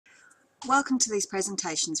Welcome to these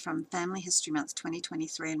presentations from Family History Month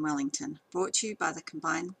 2023 in Wellington, brought to you by the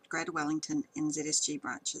combined Greater Wellington NZSG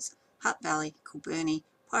branches, Hutt Valley, Kilbirnie,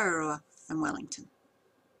 Porirua and Wellington.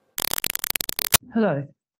 Hello,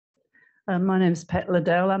 my name is Pat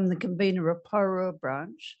Liddell. I'm the convener of Porirua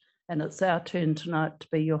branch, and it's our turn tonight to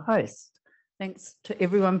be your host. Thanks to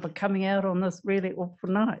everyone for coming out on this really awful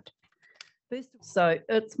night. So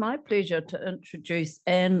it's my pleasure to introduce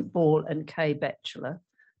Ball and Kaye Batchelor,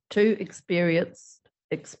 two experienced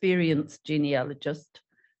genealogists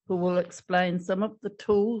who will explain some of the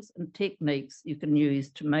tools and techniques you can use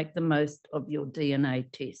to make the most of your DNA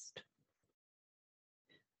test.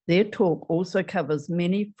 Their talk also covers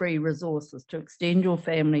many free resources to extend your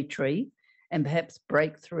family tree and perhaps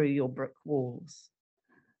break through your brick walls.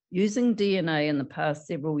 Using DNA in the past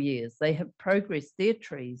several years, they have progressed their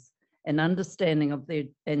trees and understanding of their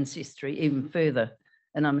ancestry even further,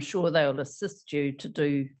 and I'm sure they'll assist you to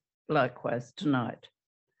do likewise tonight.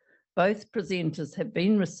 Both presenters have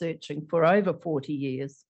been researching for over 40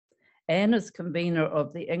 years. Anne is convener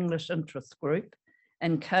of the English Interest Group,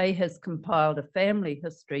 and Kaye has compiled a family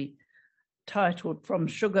history titled From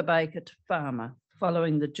Sugar Baker to Farmer,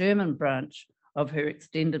 following the German branch of her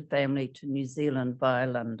extended family to New Zealand via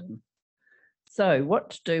London. So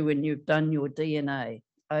what to do when you've done your DNA?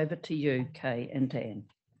 Over to you, Kaye and Anne.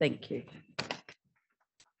 Thank you.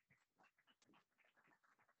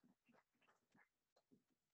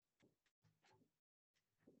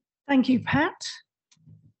 Thank you, Pat.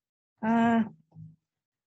 Tēnā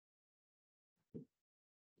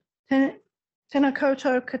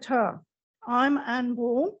koutou katoa. I'm Anne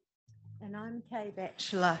Ball. And I'm Kaye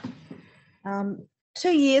Batchelor. 2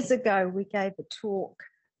 years ago, we gave a talk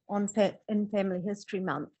in Family History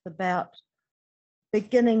Month about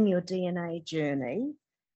beginning your DNA journey,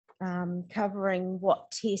 covering what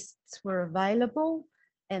tests were available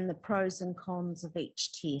and the pros and cons of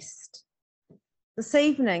each test. This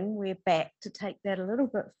evening, we're back to take that a little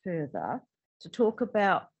bit further to talk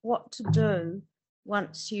about what to do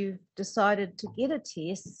once you've decided to get a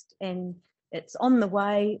test and it's on the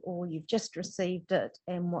way or you've just received it,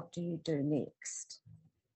 and what do you do next?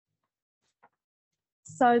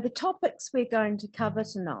 So the topics we're going to cover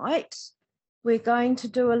tonight, we're going to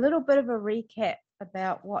do a little bit of a recap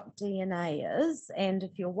about what DNA is, and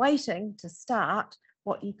if you're waiting to start,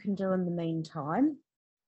 what you can do in the meantime.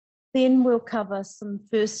 Then we'll cover some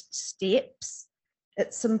first steps.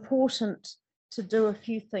 It's important to do a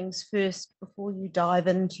few things first before you dive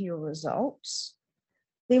into your results.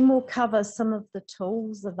 Then we'll cover some of the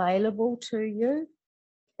tools available to you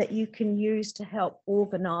that you can use to help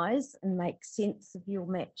organise and make sense of your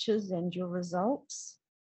matches and your results.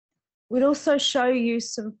 We'll also show you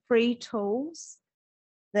some free tools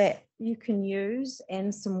that you can use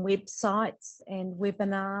and some websites and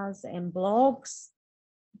webinars and blogs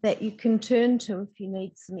that you can turn to if you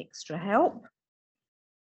need some extra help.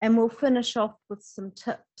 And we'll finish off with some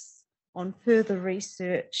tips on further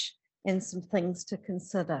research and some things to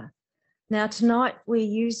consider. Now, tonight we're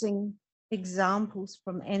using examples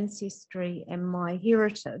from Ancestry and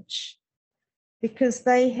MyHeritage because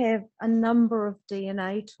they have a number of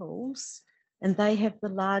DNA tools and they have the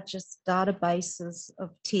largest databases of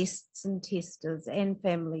tests and testers and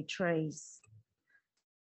family trees.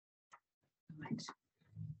 Right.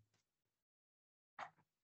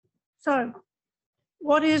 So,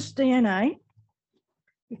 what is DNA?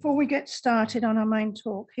 Before we get started on our main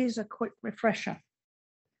talk, here's a quick refresher.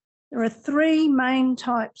 There are three main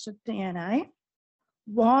types of DNA.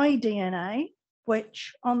 Y-DNA,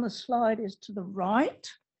 which on the slide is to the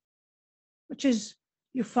right, which is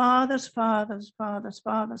your father's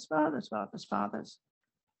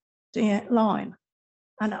line,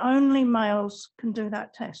 and only males can do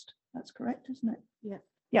that test. That's correct, isn't it? Yeah.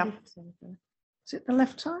 Yeah. Is it the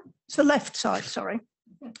left side? It's the left side, sorry.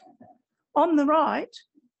 On the right,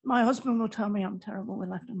 my husband will tell me I'm terrible with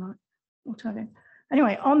left and right. I'll tell you.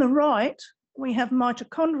 Anyway, on the right, we have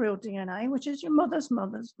mitochondrial DNA, which is your mother's.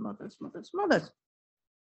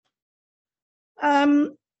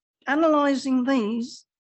 Analysing these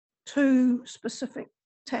two specific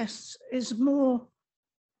tests is a more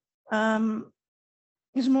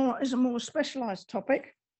specialised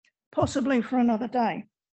topic, possibly for another day.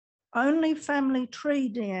 Only family tree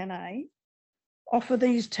DNA offer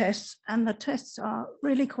these tests, and the tests are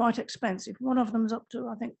really quite expensive. One of them's up to,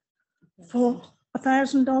 I think,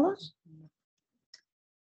 $1,000.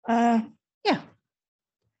 Yeah.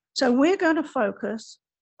 So we're going to focus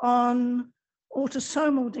on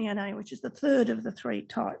autosomal DNA, which is the third of the three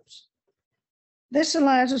types. This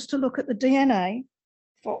allows us to look at the DNA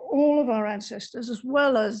for all of our ancestors, as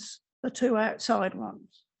well as the two outside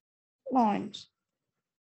ones. lines.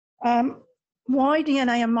 Y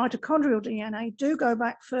DNA and mitochondrial DNA do go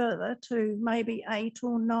back further to maybe 8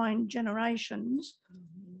 or 9 generations.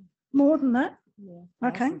 More than that? Yeah.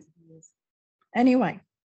 Okay. thousands of years. Anyway,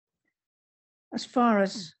 as far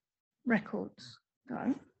as records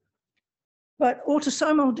go. But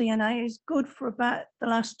autosomal DNA is good for about the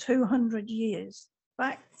last 200 years,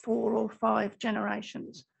 back 4 or 5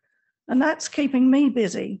 generations. And that's keeping me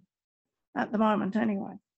busy at the moment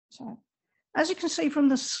anyway. So as you can see from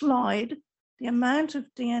the slide, the amount of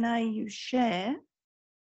DNA you share,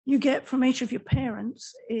 you get from each of your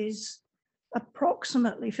parents is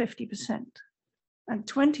approximately 50% and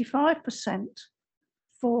 25%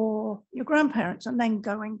 for your grandparents, and then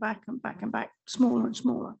going back and back and back, smaller and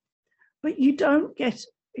smaller. But you don't get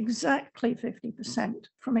exactly 50%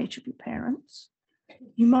 from each of your parents.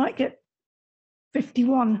 You might get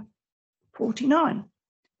 51-49,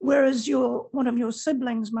 whereas one of your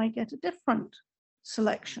siblings may get a different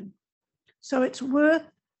selection. So it's worth,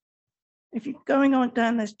 if you're going on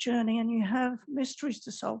down this journey and you have mysteries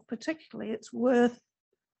to solve, particularly, it's worth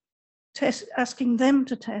asking them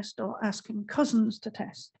to test or asking cousins to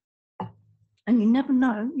test. And you never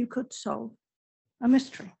know, you could solve a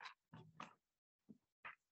mystery.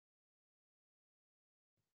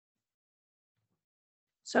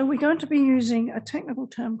 So we're going to be using a technical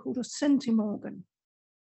term called a centimorgan.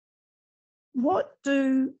 What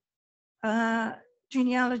do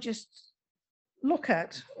genealogists look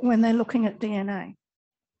at when they're looking at DNA?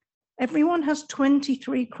 Everyone has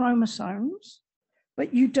 23 chromosomes,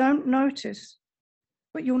 but you don't notice,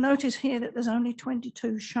 but you'll notice here that there's only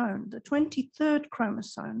 22 shown. The 23rd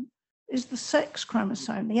chromosome is the sex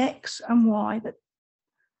chromosome, the X and Y that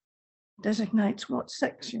designates what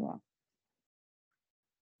sex you are.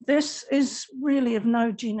 This is really of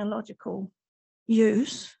no genealogical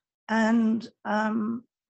use, and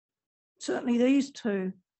certainly these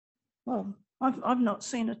two, well, I've not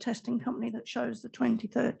seen a testing company that shows the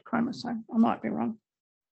 23rd chromosome. I might be wrong.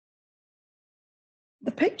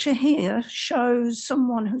 The picture here shows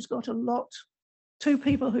someone who's got two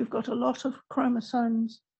people who've got a lot of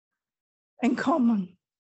chromosomes in common.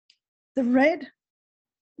 The red,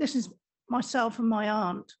 this is myself and my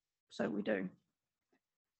aunt, so we do.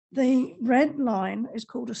 The red line is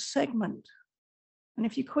called a segment. And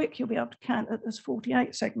if you're quick, you'll be able to count that there's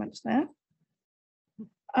 48 segments there.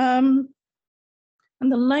 And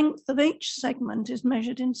the length of each segment is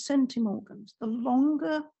measured in centimorgans. The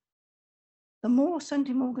more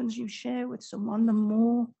centimorgans you share with someone,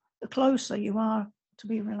 the closer you are to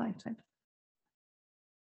be related.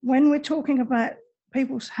 When we're talking about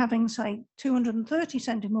people having, say, 230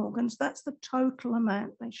 centimorgans, that's the total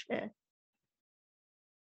amount they share.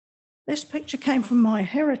 This picture came from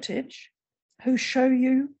MyHeritage, who show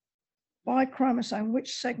you by chromosome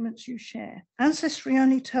which segments you share. Ancestry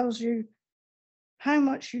only tells you how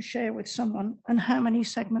much you share with someone and how many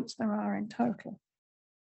segments there are in total.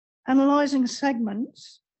 Analysing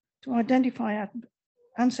segments to identify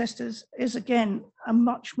ancestors is, again, a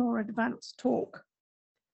much more advanced talk.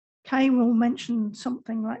 Kay will mention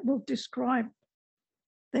something like, we'll describe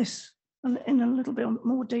this in a little bit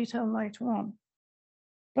more detail later on.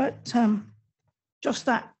 But just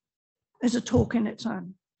that is a talk in its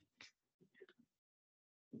own.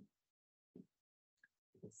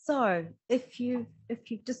 So if you've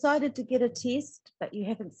decided to get a test, but you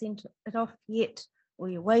haven't sent it off yet, or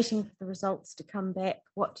you're waiting for the results to come back,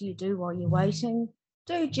 what do you do while you're waiting?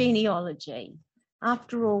 Do genealogy.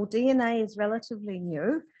 After all, DNA is relatively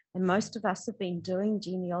new, and most of us have been doing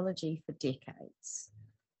genealogy for decades.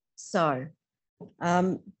 So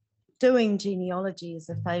doing genealogy is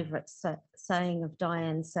a favourite saying of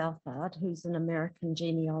Diane Southard, who's an American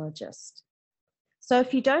genealogist. So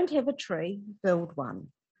if you don't have a tree, build one.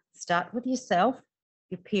 Start with yourself,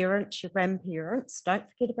 your parents, your grandparents. Don't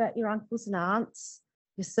forget about your uncles and aunts,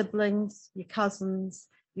 your siblings, your cousins,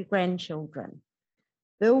 your grandchildren.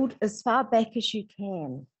 Build as far back as you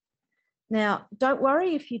can. Now, don't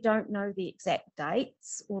worry if you don't know the exact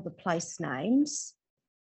dates or the place names.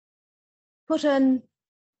 Put in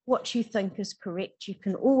what you think is correct. You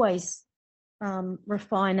can always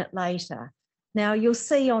refine it later. Now, you'll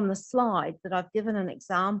see on the slide that I've given an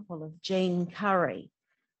example of Jean Curry.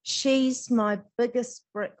 She's my biggest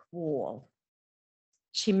brick wall.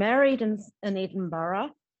 She married in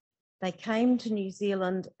Edinburgh. They came to New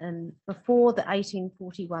Zealand before the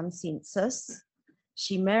 1841 census.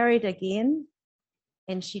 She married again,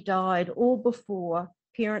 and she died all before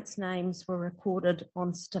parents' names were recorded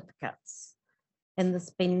on certificates. And there's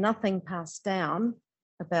been nothing passed down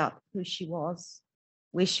about who she was,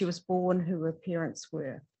 where she was born, who her parents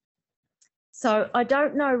were. So I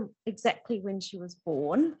don't know exactly when she was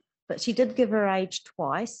born, but she did give her age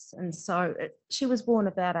twice. And so she was born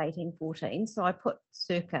about 1814. So I put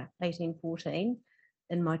circa 1814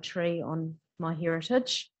 in my tree on my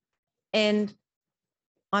heritage. And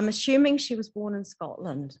I'm assuming she was born in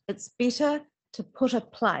Scotland. It's better to put a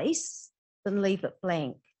place than leave it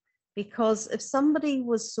blank, because if somebody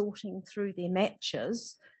was sorting through their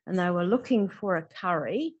matches and they were looking for a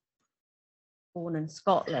curry born in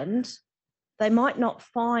Scotland, they might not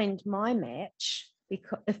find my match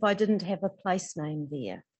because if I didn't have a place name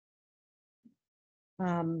there.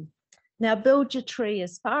 Now build your tree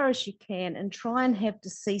as far as you can and try and have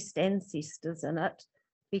deceased ancestors in it,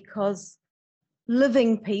 because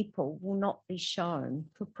living people will not be shown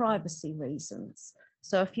for privacy reasons.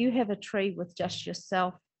 So if you have a tree with just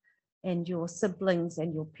yourself and your siblings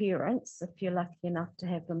and your parents, if you're lucky enough to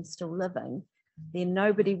have them still living, then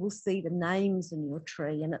nobody will see the names in your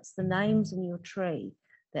tree. And it's the names in your tree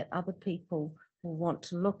that other people will want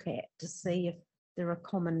to look at to see if there are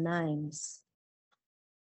common names.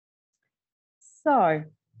 So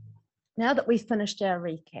now that we've finished our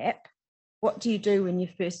recap, what do you do when you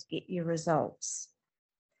first get your results?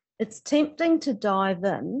 It's tempting to dive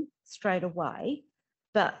in straight away,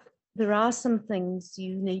 but there are some things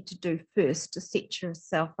you need to do first to set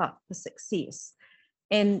yourself up for success.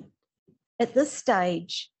 And at this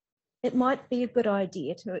stage, it might be a good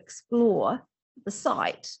idea to explore the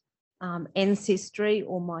site, Ancestry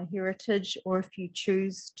or MyHeritage, or if you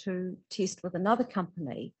choose to test with another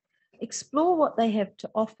company, explore what they have to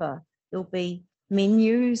offer. There'll be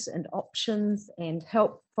menus and options and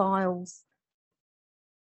help files.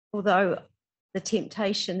 Although the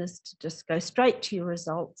temptation is to just go straight to your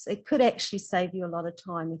results, it could actually save you a lot of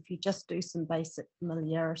time if you just do some basic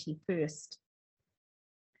familiarity first.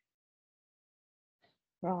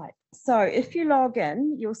 Right, so if you log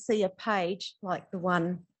in, you'll see a page like the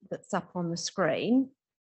one that's up on the screen,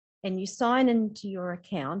 and you sign into your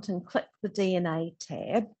account and click the DNA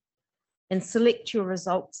tab and select your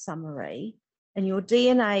results summary, and your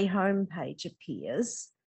DNA homepage appears,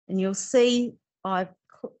 and you'll see I've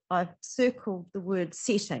circled the word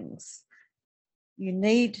settings. You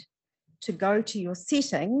need to go to your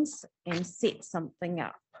settings and set something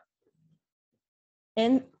up.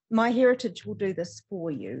 And MyHeritage will do this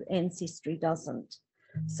for you, Ancestry doesn't.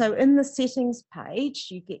 So in the settings page,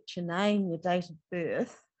 you get your name, your date of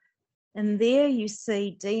birth, and there you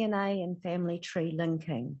see DNA and family tree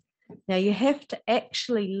linking. Now you have to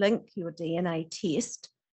actually link your DNA test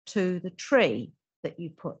to the tree that you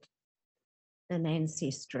put in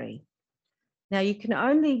Ancestry. Now you can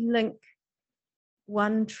only link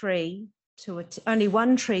one tree to only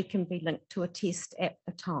one tree can be linked to a test at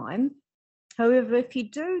a time. However, if you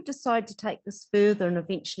do decide to take this further and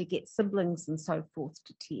eventually get siblings and so forth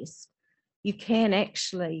to test, you can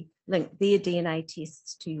actually link their DNA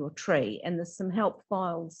tests to your tree. And there's some help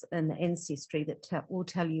files in Ancestry that will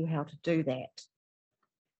tell you how to do that.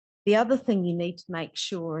 The other thing you need to make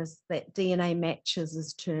sure is that DNA Matches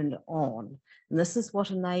is turned on. And this is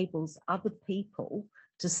what enables other people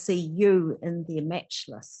to see you in their match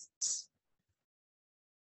lists.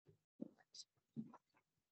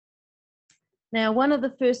 Now, one of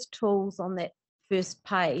the first tools on that first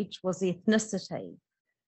page was ethnicity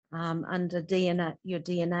under your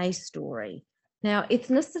DNA story. Now,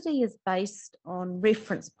 ethnicity is based on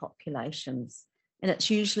reference populations, and it's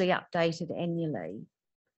usually updated annually.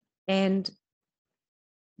 And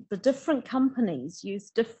the different companies use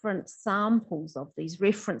different samples of these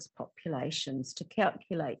reference populations to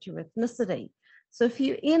calculate your ethnicity. So if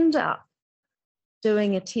you end up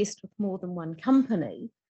doing a test with more than one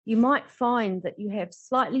company, you might find that you have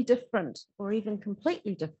slightly different or even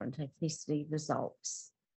completely different ethnicity results.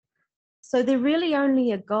 So they're really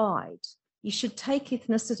only a guide. You should take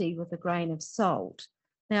ethnicity with a grain of salt.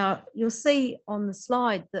 Now, you'll see on the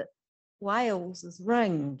slide that Wales is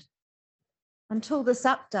ringed. Until this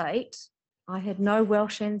update, I had no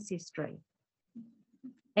Welsh ancestry.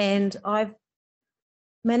 And I've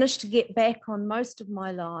managed to get back on most of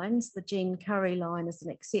my lines. The Jean Curry line is an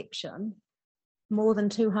exception. More than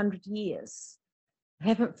 200 years. I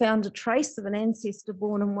haven't found a trace of an ancestor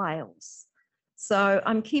born in Wales. So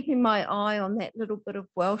I'm keeping my eye on that little bit of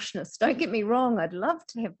Welshness. Don't get me wrong, I'd love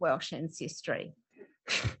to have Welsh ancestry,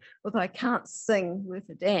 although I can't sing worth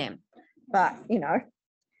a damn. But, you know,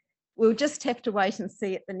 we'll just have to wait and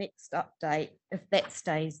see at the next update if that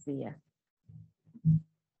stays there.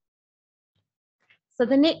 So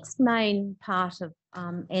the next main part of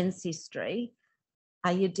Ancestry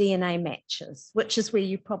are your DNA matches, which is where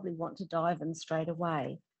you probably want to dive in straight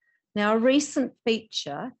away. Now, a recent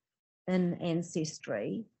feature in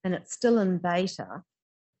Ancestry, and it's still in beta,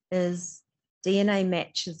 is DNA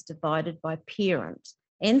matches divided by parent.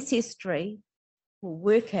 Ancestry will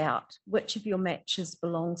work out which of your matches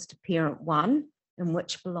belongs to parent 1 and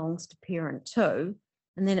which belongs to parent 2.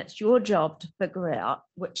 And then it's your job to figure out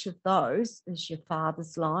which of those is your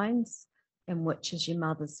father's lines and which is your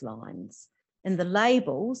mother's lines. And the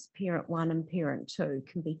labels, parent 1 and parent 2,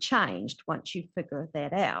 can be changed once you figure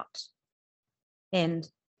that out. And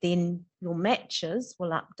then your matches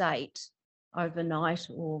will update overnight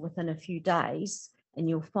or within a few days, and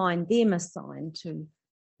you'll find them assigned to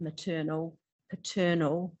maternal,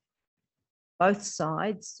 paternal, both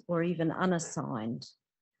sides, or even unassigned.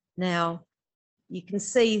 Now, you can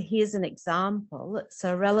see here's an example. It's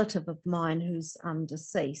a relative of mine who's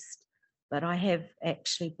deceased, but I have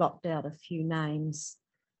actually blocked out a few names.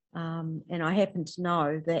 And I happen to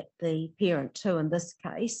know that the parent 2 in this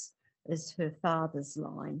case is her father's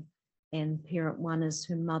line, and parent 1 is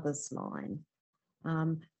her mother's line.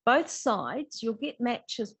 Both sides, you'll get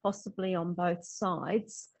matches possibly on both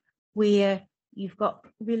sides where you've got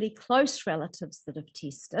really close relatives that have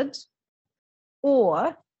tested,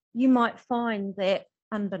 or you might find that,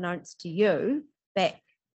 unbeknownst to you, back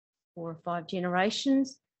 4 or 5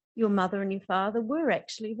 generations, your mother and your father were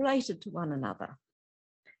actually related to one another.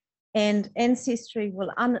 And Ancestry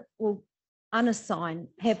will unassign,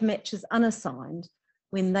 have matches unassigned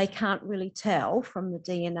when they can't really tell from the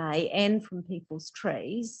DNA and from people's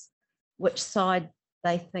trees which side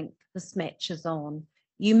they think this match is on.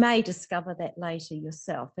 You may discover that later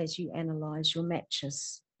yourself as you analyse your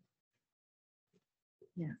matches.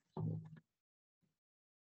 Yeah.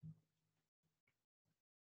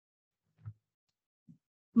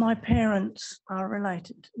 My parents were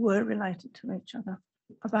related to each other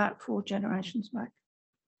about 4 generations back.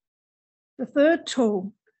 The third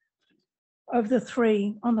tool of the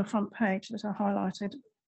 3 on the front page that I highlighted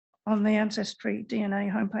on the Ancestry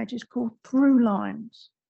DNA homepage is called Through Lines.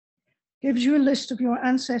 Gives you a list of your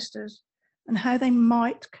ancestors and how they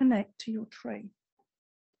might connect to your tree.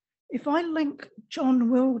 If I link John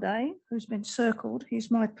Wilday, who's been circled, he's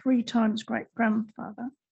my 3 times great-grandfather.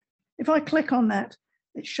 If I click on that,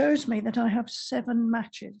 it shows me that I have 7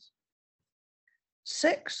 matches.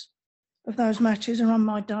 6 of those matches are on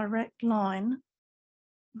my direct line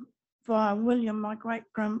via William, my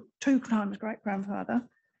 2 times great-grandfather,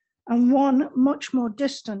 and 1 much more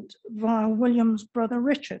distant via William's brother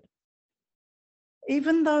Richard.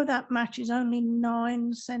 Even though that match is only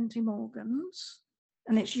 9 centimorgans,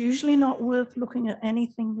 and it's usually not worth looking at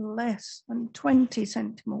anything less than 20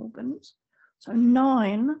 centimorgans, so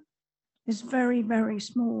 9 is very, very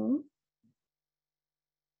small.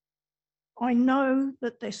 I know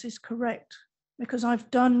that this is correct because I've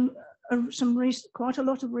done quite a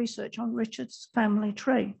lot of research on Richard's family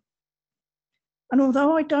tree. And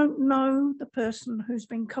although I don't know the person who's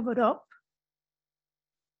been covered up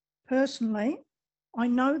personally, I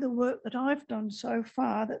know the work that I've done so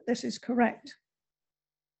far that this is correct.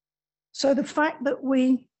 So the fact that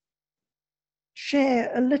we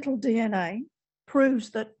share a little DNA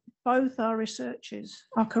proves that both our researches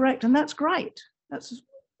are correct, and that's great. That's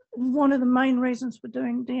one of the main reasons for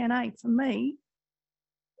doing DNA for me,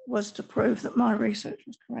 was to prove that my research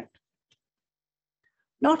was correct.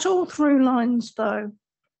 Not all through lines, though,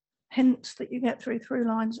 hints that you get through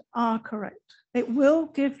lines are correct. It will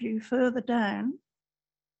give you further down,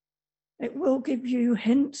 it will give you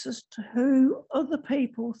hints as to who other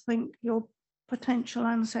people think your potential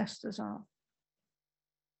ancestors are.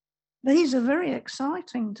 These are very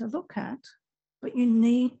exciting to look at, but you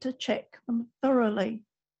need to check them thoroughly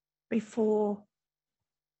before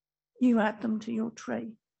you add them to your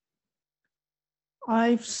tree.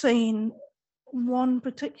 I've seen one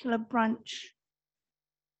particular branch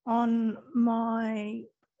on my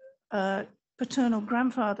paternal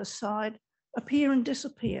grandfather's side appear and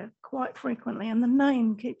disappear quite frequently, and the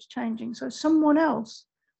name keeps changing. So someone else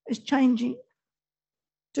is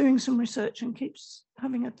doing some research and keeps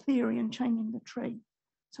having a theory and changing the tree.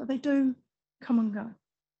 So they do come and go.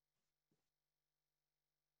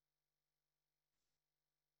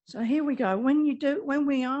 So here we go. When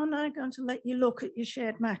we are now going to let you look at your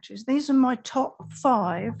shared matches. These are my top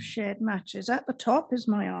 5 shared matches. At the top is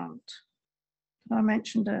my aunt that I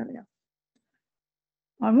mentioned earlier.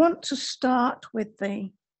 I want to start with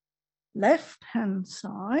the left-hand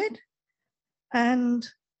side, and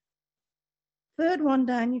third one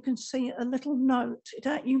down, you can see a little note.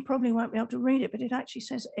 You probably won't be able to read it, but it actually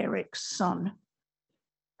says Eric's son.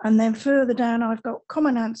 And then further down, I've got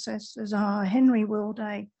common ancestors are Henry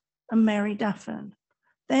Wilday and Mary Daffern.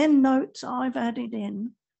 They're notes I've added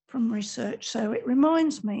in from research. So it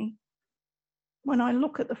reminds me when I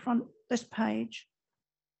look at the front, this page,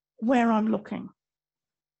 where I'm looking.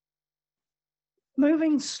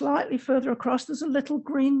 Moving slightly further across, there's a little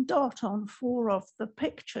green dot on 4 of the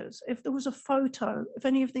pictures. If there was a photo, if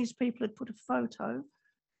any of these people had put a photo,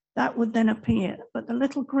 that would then appear. But the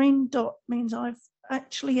little green dot means I've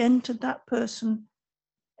actually entered that person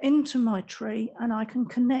into my tree, and I can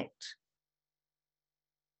connect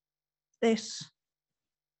this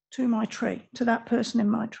to my tree, to that person in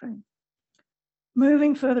my tree.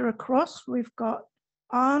 Moving further across, we've got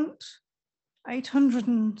aunt,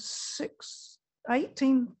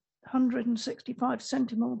 1865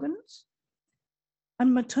 centimorgans,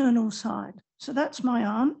 and maternal side. So that's my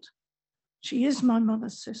aunt. She is my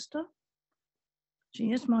mother's sister.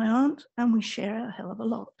 She is my aunt, and we share a hell of a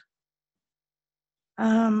lot.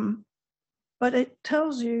 But it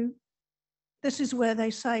tells you, this is where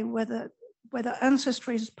they say whether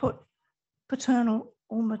ancestry is put paternal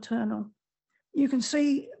or maternal. You can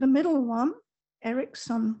see the middle one, Eric's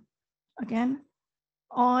son, again,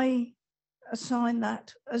 I assign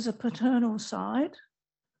that as a paternal side.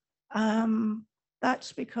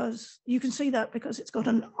 That's because, you can see that because it's got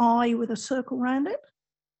an I with a circle around it.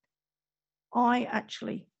 I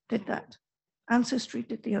actually did that. Ancestry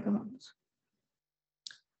did the other ones.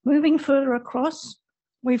 Moving further across,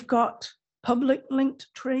 we've got public linked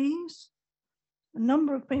trees. A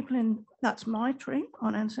number of people in, that's my tree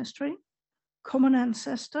on Ancestry. Common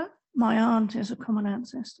ancestor, my aunt is a common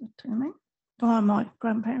ancestor to me via my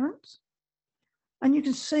grandparents. And you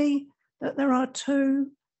can see that there are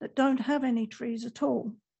 2 that don't have any trees at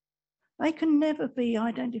all. They can never be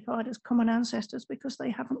identified as common ancestors because they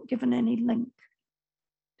haven't given any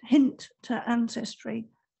hint to ancestry,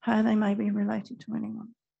 how they may be related to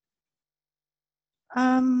anyone.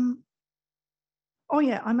 Oh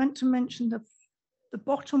yeah, I meant to mention the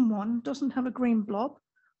bottom one doesn't have a green blob.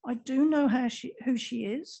 I do know who she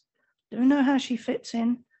is, do know how she fits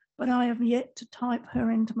in, but I have yet to type her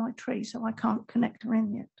into my tree, so I can't connect her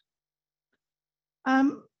in yet.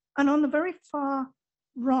 And on the very far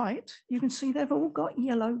right, you can see they've all got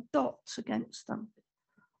yellow dots against them.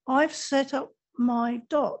 I've set up my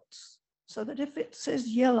dots so that if it says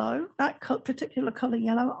yellow, that particular colour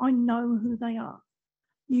yellow, I know who they are.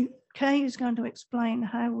 Kay is going to explain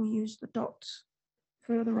how we use the dots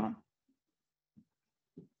further on.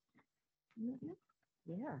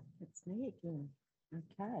 Yeah, it's me again.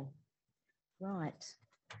 Okay, right.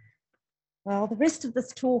 Well, the rest of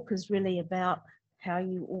this talk is really about how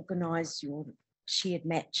you organise your shared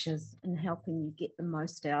matches and helping you get the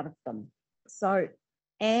most out of them. So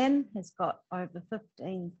Anne has got over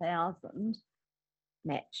 15,000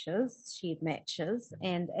 matches, shared matches,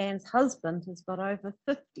 and Anne's husband has got over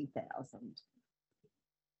 50,000.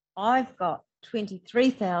 I've got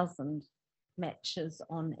 23,000 matches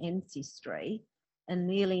on Ancestry and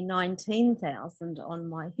nearly 19,000 on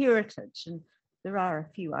my heritage, and there are a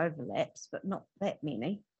few overlaps, but not that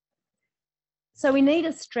many. So we need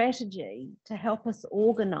a strategy to help us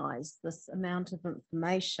organise this amount of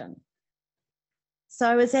information.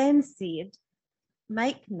 So as Anne said,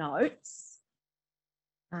 make notes,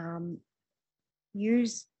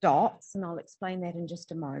 use dots, and I'll explain that in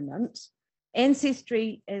just a moment.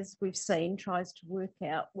 Ancestry, as we've seen, tries to work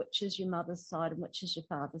out which is your mother's side and which is your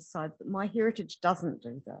father's side, but my heritage doesn't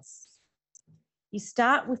do this. You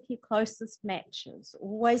start with your closest matches.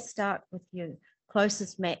 Always start with your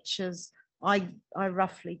closest matches. I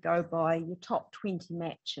roughly go by your top 20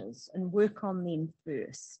 matches and work on them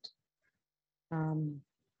first. And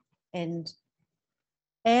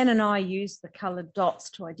Anne and I use the coloured dots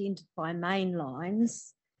to identify main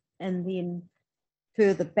lines, and then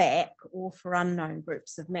further back or for unknown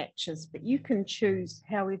groups of matches, but you can choose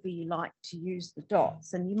however you like to use the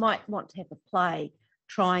dots, and you might want to have a play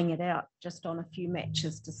trying it out just on a few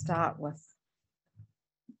matches to start with.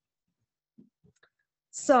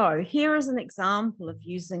 So here is an example of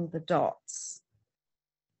using the dots.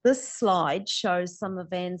 This slide shows some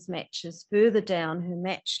of Anne's matches further down her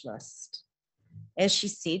match list. As she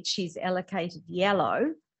said, she's allocated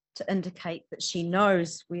yellow to indicate that she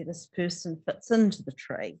knows where this person fits into the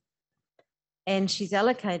tree. And she's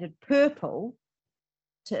allocated purple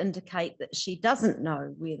to indicate that she doesn't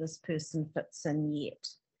know where this person fits in yet.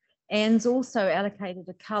 Anne's also allocated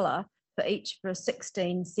a colour for each of her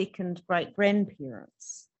 16 second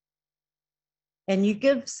great-grandparents. And you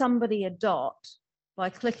give somebody a dot by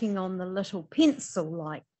clicking on the little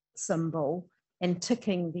pencil-like symbol and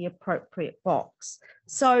ticking the appropriate box.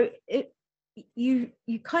 So you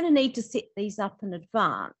kind of need to set these up in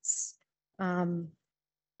advance and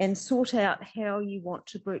sort out how you want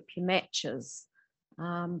to group your matches.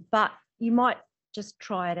 But you might just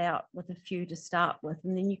try it out with a few to start with,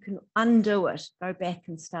 and then you can undo it, go back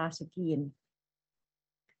and start again.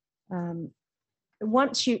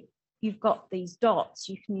 Once you've got these dots,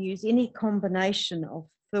 you can use any combination of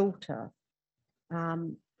filter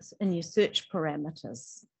in your search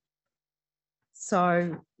parameters.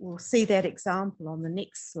 So we'll see that example on the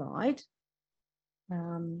next slide.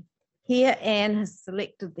 Here, Anne has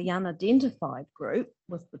selected the unidentified group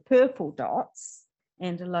with the purple dots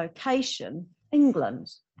and a location, England.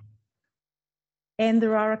 And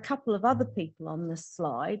there are a couple of other people on this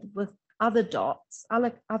slide with other dots,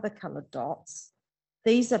 other coloured dots.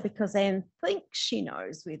 These are because Anne thinks she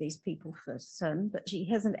knows where these people fit in, but she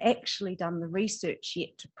hasn't actually done the research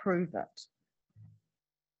yet to prove it.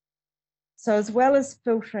 So as well as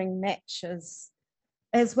filtering matches,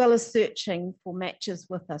 as well as searching for matches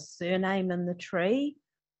with a surname in the tree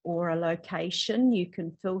or a location, you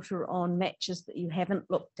can filter on matches that you haven't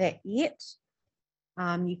looked at yet.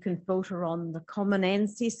 You can filter on the common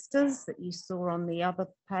ancestors that you saw on the other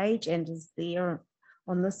page and is there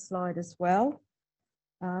on this slide as well,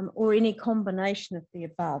 or any combination of the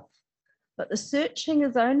above. But the searching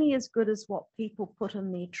is only as good as what people put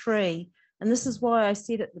in their tree. And this is why I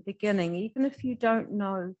said at the beginning, even if you don't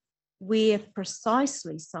know where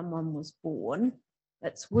precisely someone was born,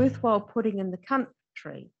 it's worthwhile putting in the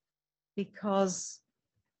country, because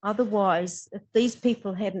otherwise, if these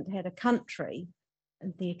people hadn't had a country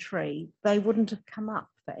in their tree, they wouldn't have come up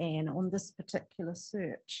for Anne on this particular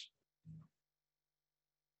search.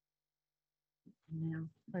 Now,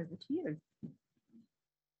 over to you.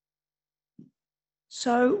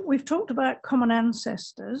 So we've talked about common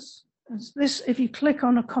ancestors. This, if you click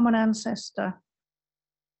on a common ancestor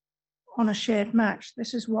on a shared match,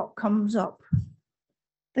 this is what comes up.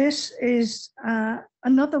 This is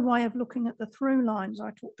another way of looking at the through lines I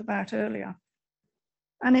talked about earlier.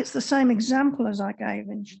 And it's the same example as I gave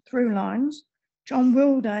in through lines, John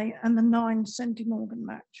Wilday and the 9 centimorgan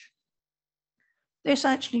match. This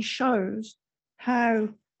actually shows how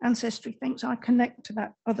Ancestry thinks I connect to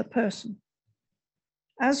that other person.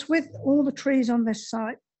 As with all the trees on this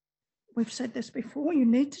site, we've said this before, you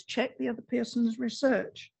need to check the other person's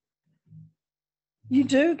research. You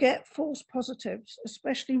do get false positives,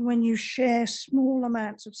 especially when you share small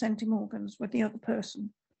amounts of centimorgans with the other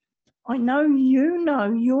person. I know you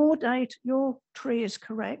know your data, your tree is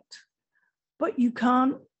correct, but you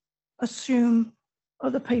can't assume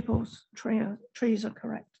other people's trees are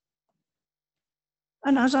correct.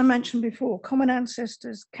 And as I mentioned before, common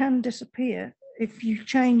ancestors can disappear if you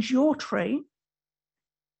change your tree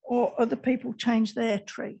or other people change their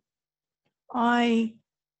tree. I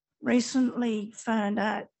recently found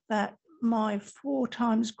out that my 4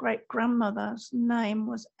 times great-grandmother's name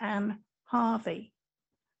was Anne Harvey,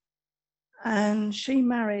 and she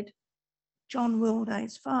married John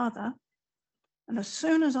Wilday's father. And as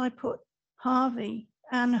soon as I put Harvey,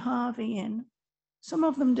 Anne Harvey in, some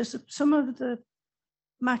of the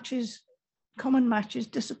matches, common matches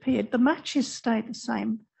disappeared. The matches stayed the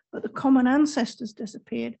same, but the common ancestors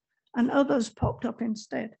disappeared and others popped up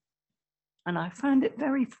instead. And I found it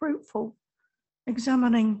very fruitful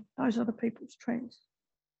examining those other people's trees.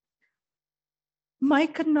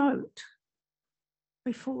 Make a note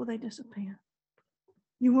before they disappear.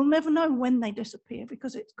 You will never know when they disappear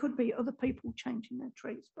because it could be other people changing their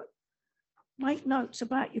trees, but make notes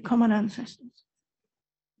about your common ancestors.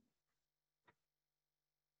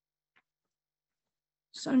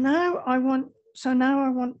 So now I want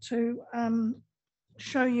to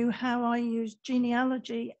show you how I use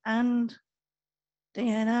genealogy and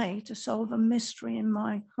DNA to solve a mystery in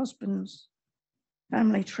my husband's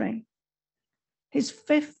family tree. His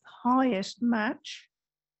 5th highest match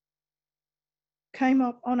came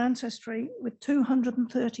up on Ancestry with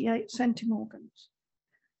 238 centimorgans.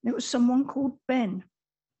 It was someone called Ben.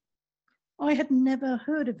 I had never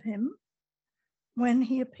heard of him when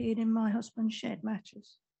he appeared in my husband's shared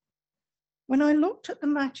matches. When I looked at the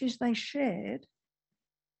matches they shared,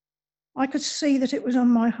 I could see that it was on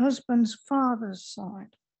my husband's father's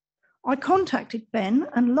side. I contacted Ben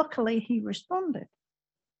and luckily he responded.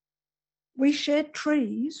 We shared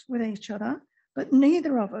trees with each other, but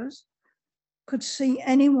neither of us could see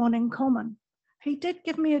anyone in common. He did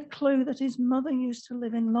give me a clue that his mother used to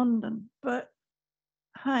live in London, but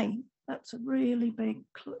hey, that's a really big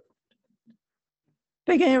clue.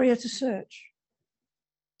 Big area to search.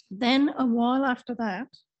 Then a while after that,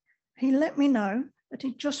 he let me know that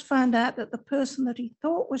he'd just found out that the person that he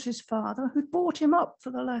thought was his father, who'd brought him up for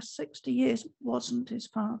the last 60 years, wasn't his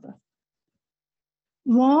father.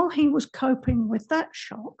 While he was coping with that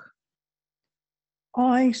shock,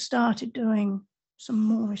 I started doing some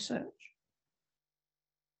more research.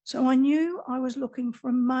 So I knew I was looking for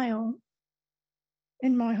a male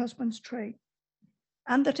in my husband's tree,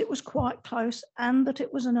 and that it was quite close, and that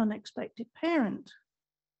it was an unexpected parent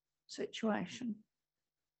situation,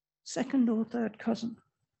 second or third cousin.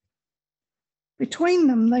 Between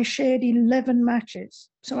them, they shared 11 matches.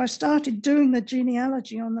 So I started doing the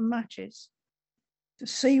genealogy on the matches to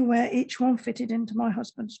see where each one fitted into my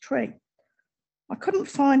husband's tree. I couldn't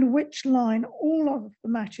find which line all of the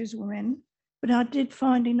matches were in, but I did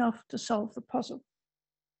find enough to solve the puzzle.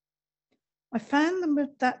 I found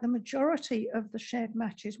that the majority of the shared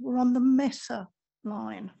matches were on the Messer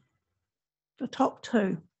line, the top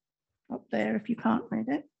two up there if you can't read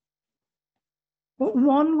it. But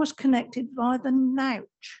one was connected via the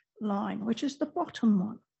Nouch line, which is the bottom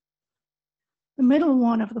one. The middle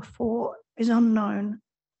one of the four is unknown,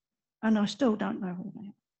 and I still don't know who they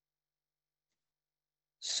are.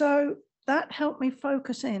 So that helped me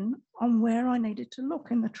focus in on where I needed to look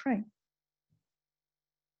in the tree.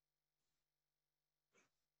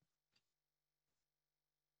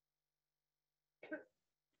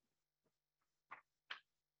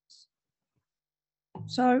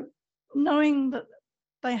 So knowing that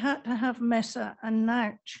they had to have Messer and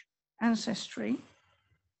Nouch ancestry,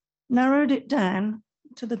 narrowed it down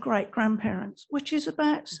to the great-grandparents, which is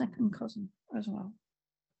about second cousin as well.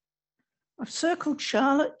 I've circled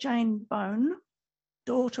Charlotte Jane Bone,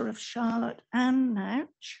 daughter of Charlotte Ann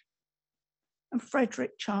Nouch, and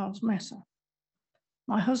Frederick Charles Messer,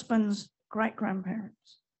 my husband's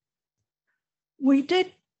great-grandparents. We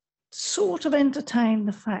did sort of entertain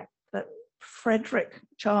the fact that Frederick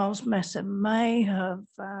Charles Messer may have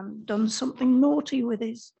done something naughty with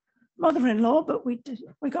his mother-in-law, but we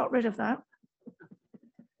got rid of that.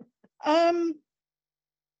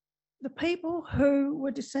 The people who were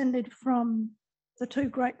descended from the two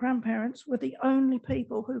great-grandparents were the only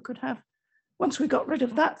people who could have, once we got rid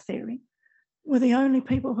of that theory, were the only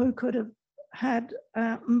people who could have had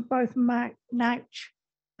both Nouch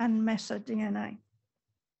and Messer DNA.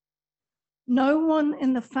 No one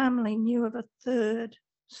in the family knew of a third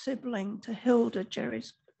sibling to Hilda,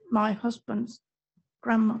 my husband's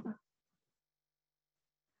grandmother.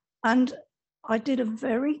 And I did a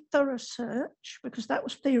very thorough search, because that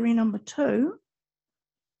was theory number 2,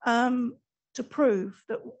 to prove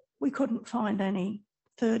that we couldn't find any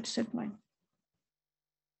third sibling.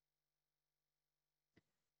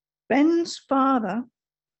 Ben's father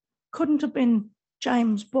couldn't have been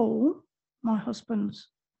James Ball, my husband's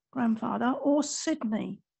grandfather, or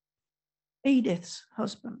Sydney, Edith's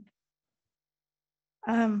husband.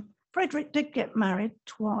 Frederick did get married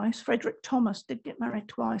twice. Frederick Thomas did get married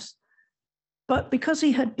twice. But because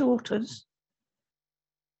he had daughters,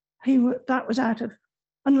 that was out of,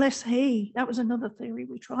 that was another theory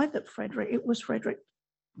we tried, that it was Frederick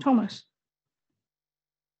Thomas.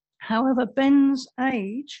 However, Ben's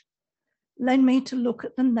age led me to look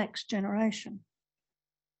at the next generation.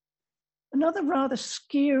 Another rather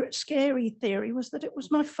scary theory was that it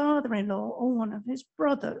was my father-in-law or one of his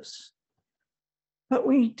brothers. But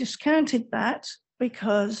we discounted that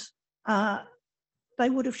because they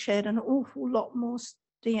would have shared an awful lot more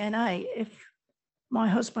DNA if my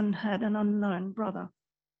husband had an unknown brother.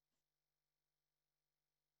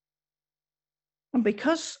 And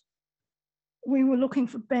because we were looking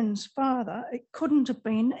for Ben's father, it couldn't have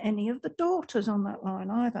been any of the daughters on that line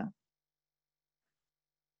either.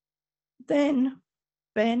 Then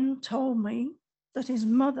Ben told me that his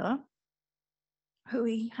mother, who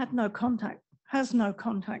he had has no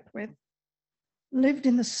contact with, lived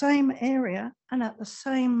in the same area and at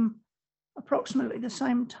approximately the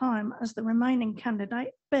same time as the remaining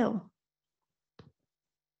candidate, Bill.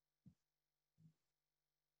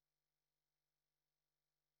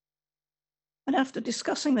 And after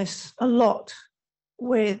discussing this a lot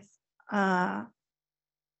with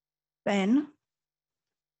Ben,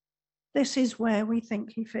 this is where we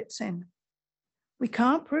think he fits in. We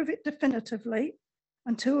can't prove it definitively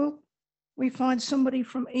until we find somebody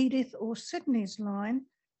from Edith or Sydney's line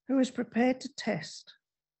who is prepared to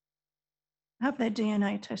have their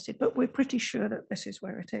DNA tested, but we're pretty sure that this is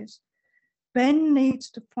where it is. Ben needs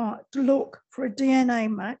to look for a DNA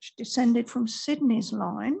match descended from Sydney's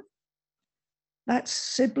line, that's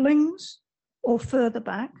siblings or further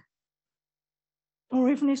back, or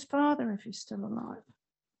even his father if he's still alive.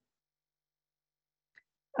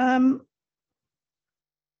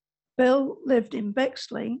 Bill lived in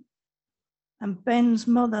Bexley, and Ben's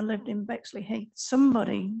mother lived in Bexley Heath.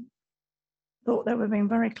 Somebody thought they were being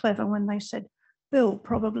very clever when they said Bill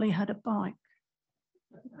probably had a bike.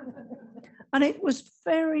 And it was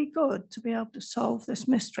very good to be able to solve this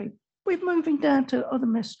mystery. we're moving down to other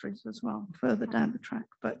mysteries as well, further down the track,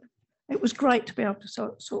 but it was great to be able to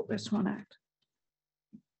sort this one out.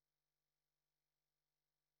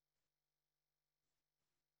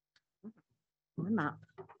 I'm up.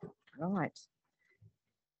 Right.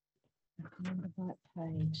 On the right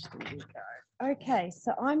page, there we go. Okay,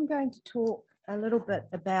 so I'm going to talk a little bit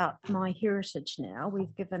about my heritage now.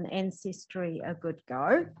 We've given Ancestry a good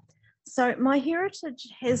go. So my heritage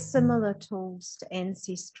has similar tools to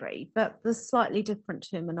Ancestry, but there's slightly different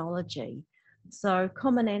terminology. So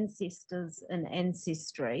common ancestors in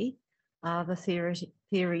Ancestry are the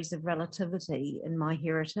theories of relativity in my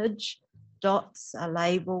heritage. Dots are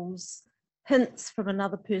labels. Hints from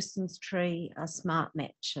another person's tree are smart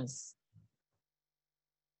matches.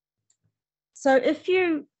 So if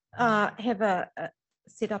you have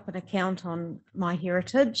set up an account on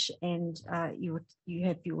MyHeritage and you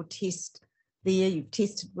have your test there, you've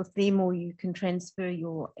tested with them, or you can transfer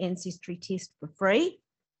your Ancestry test for free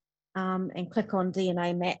and click on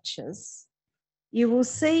DNA matches, you will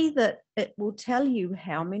see that it will tell you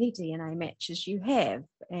how many DNA matches you have.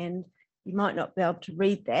 And you might not be able to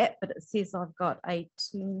read that, but it says I've got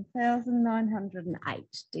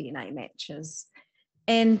 18,908 DNA matches.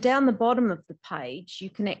 And down the bottom of the page, you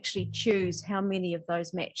can actually choose how many of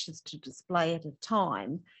those matches to display at a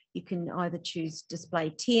time. You can either choose display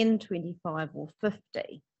 10, 25, or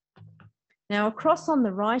 50. Now, across on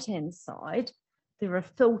the right-hand side, there are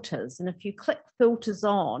filters. And if you click filters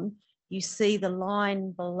on, you see the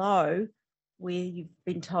line below where you've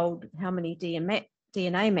been told how many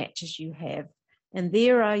DNA matches you have. And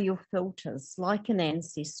there are your filters, like in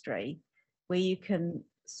Ancestry, where you can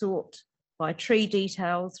sort by tree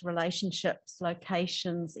details, relationships,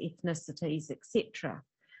 locations, ethnicities, etc.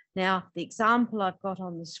 Now, the example I've got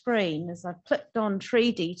on the screen is I've clicked on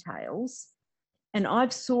tree details and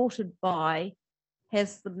I've sorted by,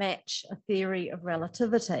 has the match a theory of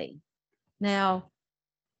relativity? Now,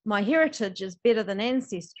 MyHeritage is better than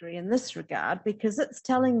Ancestry in this regard because it's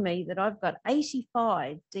telling me that I've got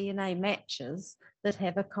 85 DNA matches that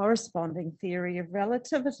have a corresponding theory of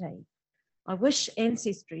relativity. I wish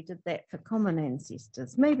Ancestry did that for common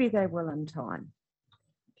ancestors. Maybe they will in time.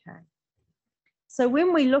 Okay. So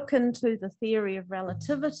when we look into the theory of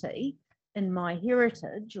relativity in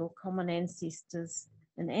MyHeritage or common ancestors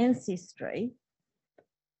in Ancestry,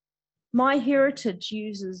 MyHeritage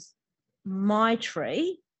uses my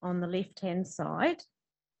tree on the left-hand side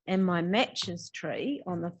and my matches tree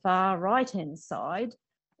on the far right-hand side,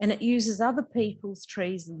 and it uses other people's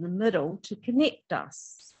trees in the middle to connect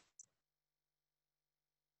us.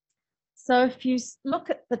 So if you look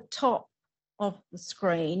at the top of the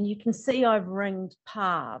screen, you can see I've ringed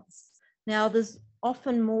paths. Now, there's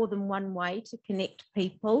often more than one way to connect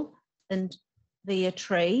people and their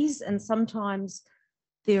trees, and sometimes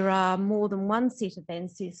there are more than one set of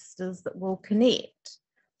ancestors that will connect.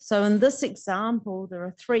 So in this example, there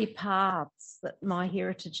are 3 paths that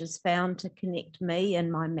MyHeritage has found to connect me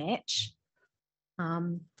and my match.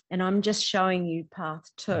 And I'm just showing you path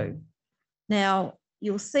 2. Now,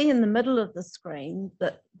 you'll see in the middle of the screen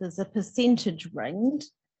that there's a percentage ringed.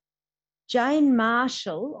 Jane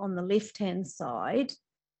Marshall on the left-hand side,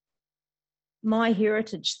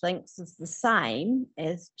 MyHeritage thinks is the same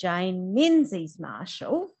as Jane Menzies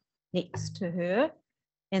Marshall next to her,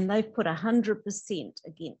 and they've put 100%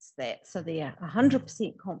 against that. So they're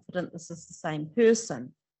 100% confident this is the same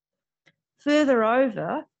person.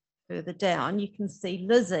 Further down, you can see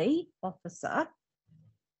Lizzie Officer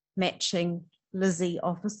matching Lizzie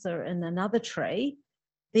Officer in another tree.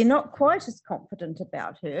 They're not quite as confident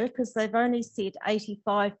about her because they've only said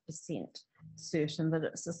 85% certain that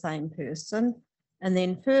it's the same person. And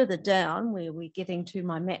then further down, where we're getting to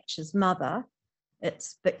my match's mother,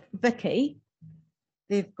 it's Vicky.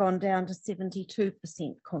 They've gone down to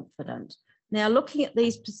 72% confident. Now, looking at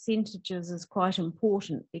these percentages is quite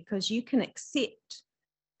important because you can accept,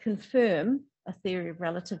 confirm a theory of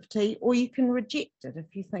relativity, or you can reject it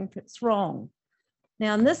if you think it's wrong.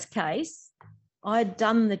 Now, in this case, I'd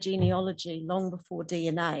done the genealogy long before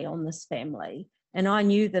DNA on this family, and I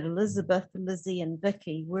knew that Elizabeth, Lizzie, and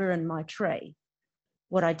Vicky were in my tree.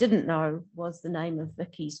 What I didn't know was the name of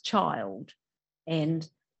Vicky's child, and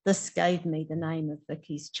this gave me the name of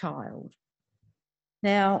Vicky's child.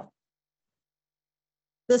 Now,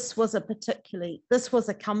 this was a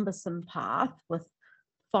cumbersome path with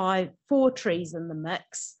 4 trees in the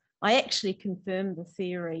mix. I actually confirmed the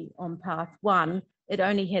theory on path 1. It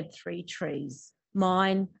only had 3 trees,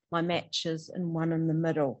 mine, my matches, and 1 in the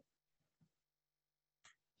middle.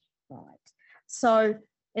 Right. So,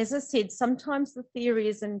 as I said, sometimes the theory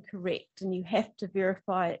is incorrect and you have to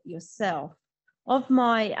verify it yourself. Of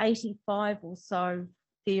my 85 or so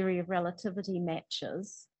theory of relativity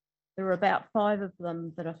matches, there are about 5 of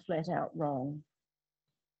them that are flat out wrong,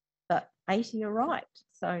 but 80 are right.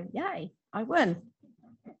 So yay, I win.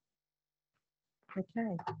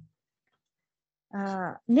 Okay.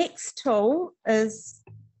 Next tool is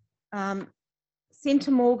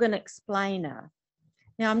Centimorgan Explainer.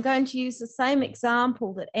 Now I'm going to use the same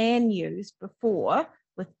example that Anne used before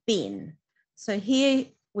with Ben. So here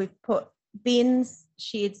we've put Ben's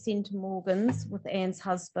shared centimorgans with Anne's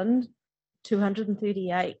husband,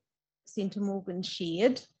 238 centimorgans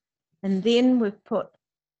shared. And then we've put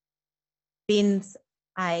Ben's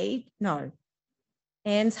age, no,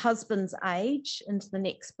 Anne's husband's age into the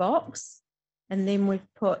next box. And then we've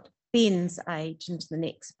put Ben's age into the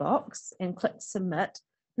next box and click submit.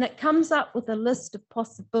 And it comes up with a list of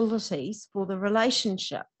possibilities for the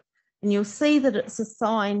relationship. And you'll see that it's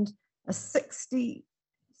assigned a 68%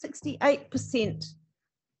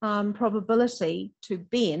 probability to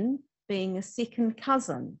Ben being a second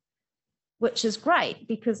cousin, which is great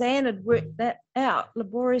because Anne had worked that out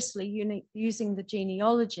laboriously using the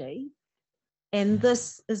genealogy. And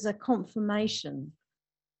this is a confirmation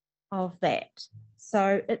of that.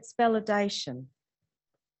 So it's validation.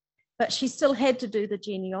 But she still had to do the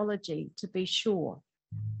genealogy to be sure.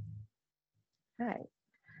 Okay.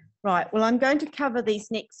 Right, well, I'm going to cover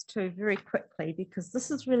these next two very quickly because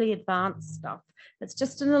this is really advanced stuff. It's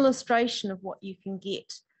just an illustration of what you can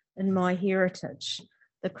get in MyHeritage.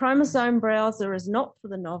 The chromosome browser is not for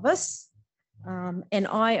the novice, and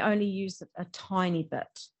I only use it a tiny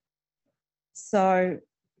bit. So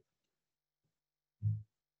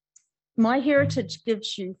MyHeritage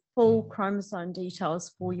gives you full chromosome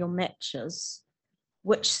details for your matches,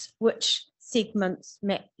 which segments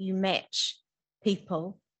you match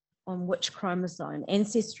people on which chromosome.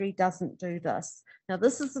 Ancestry doesn't do this. Now,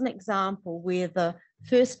 this is an example where the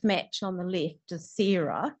first match on the left is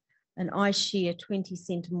Sarah, and I share 20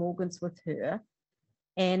 centimorgans with her.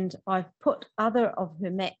 And I've put other of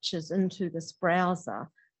her matches into this browser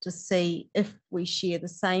to see if we share the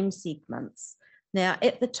same segments. Now,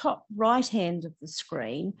 at the top right hand of the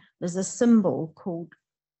screen, there's a symbol called,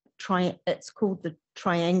 it's called the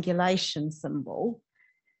triangulation symbol.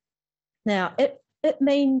 Now, it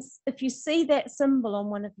means if you see that symbol on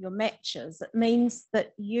one of your matches, it means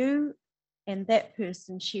that you and that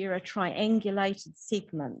person share a triangulated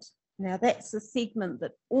segment. Now, that's a segment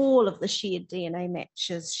that all of the shared DNA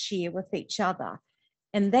matches share with each other.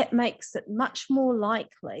 And that makes it much more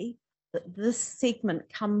likely that this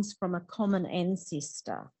segment comes from a common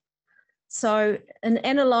ancestor. So in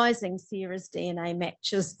analysing Sarah's DNA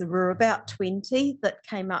matches, there were about 20 that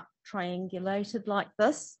came up triangulated like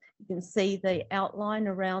this. You can see the outline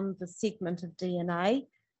around the segment of DNA.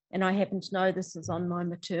 And I happen to know this is on my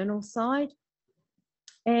maternal side.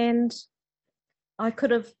 And I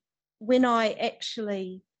could have, when I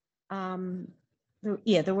actually,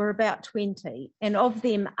 there were about 20, and of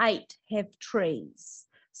them 8 have trees.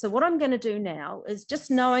 So what I'm going to do now is, just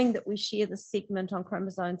knowing that we share the segment on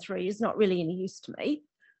chromosome 3 is not really any use to me,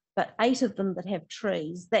 but 8 of them that have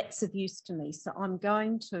trees, that's of use to me. So I'm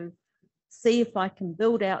going to see if I can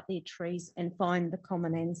build out their trees and find the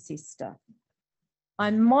common ancestor. I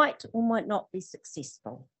might or might not be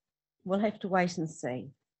successful. We'll have to wait and see.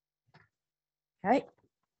 Okay.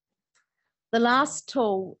 The last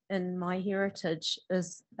tool in MyHeritage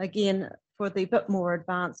is, again, for the bit more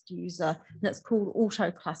advanced user, and it's called auto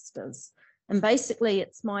clusters. And basically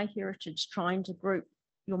it's MyHeritage trying to group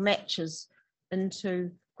your matches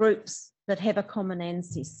into groups that have a common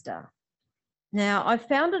ancestor. Now, I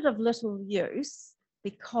found it of little use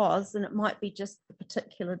because, and it might be just the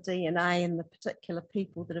particular DNA and the particular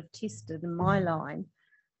people that have tested in my line,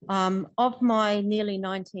 of my nearly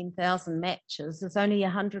 19,000 matches, there's only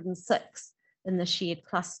 106 in the shared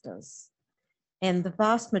clusters. And the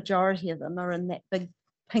vast majority of them are in that big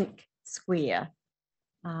pink square.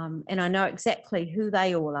 And I know exactly who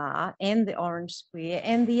they all are, and the orange square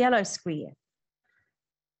and the yellow square.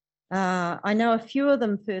 I know a few of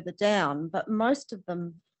them further down, but most of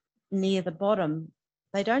them near the bottom,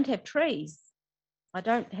 they don't have trees. I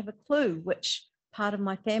don't have a clue which part of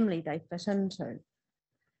my family they fit into.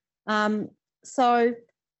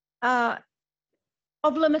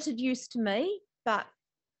 Of limited use to me, but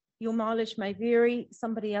your mileage may vary.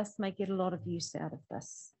 Somebody else may get a lot of use out of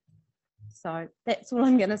this. So that's all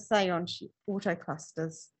I'm going to say on auto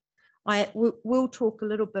clusters. We'll talk a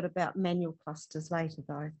little bit about manual clusters later,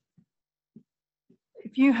 though.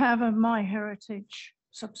 If you have a MyHeritage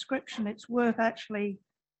subscription, it's worth actually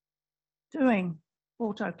doing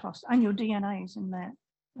auto cluster, and your DNA is in that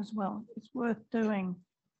as well. It's worth doing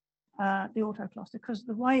the autocluster, because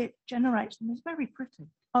the way it generates them is very pretty.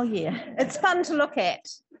 Oh yeah, it's fun to look at.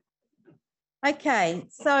 Okay,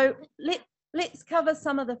 so let's cover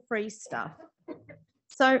some of the free stuff.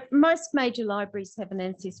 So most major libraries have an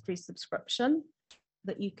Ancestry subscription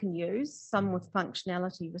that you can use, some with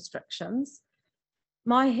functionality restrictions.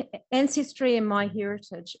 My Ancestry and My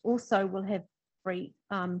Heritage also will have free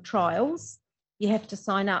trials. You have to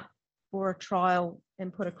sign up for a trial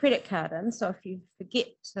and put a credit card in. So if you forget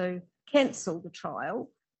to cancel the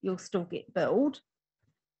trial, you'll still get billed.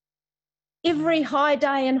 Every high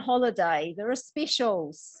day and holiday, there are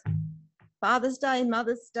specials. Father's Day,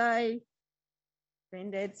 Mother's Day,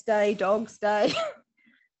 Granddad's Day, Dog's Day,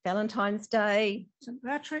 Valentine's Day, St.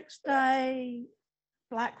 Patrick's Day,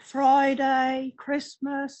 Black Friday,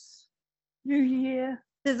 Christmas, New Year.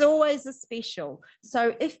 There's always a special.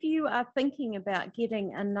 So if you are thinking about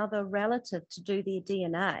getting another relative to do their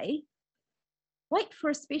DNA, wait for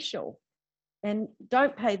a special and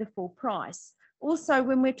don't pay the full price. Also,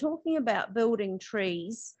 when we're talking about building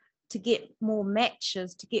trees to get more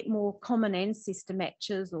matches, to get more common ancestor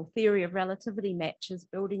matches or theory of relativity matches,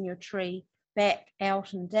 building your tree back,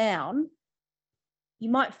 out and down, you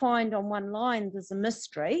might find on one line there's a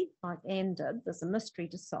mystery, like Anne did, there's a mystery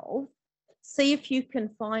to solve. See if you can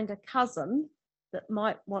find a cousin that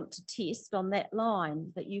might want to test on that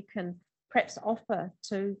line that you can perhaps offer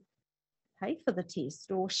to pay for the test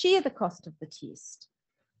or share the cost of the test.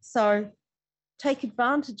 So take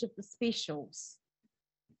advantage of the specials.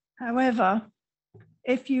 However,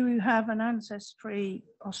 if you have an Ancestry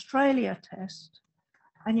Australia test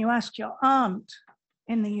and you ask your aunt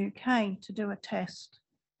in the UK to do a test,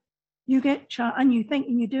 you get charged, and you think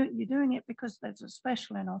you're doing it because there's a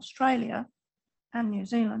special in Australia and New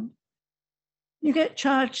Zealand, you get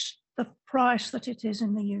charged the price that it is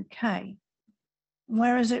in the UK,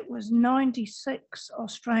 whereas it was 96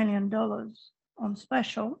 Australian dollars on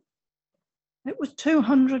special. It was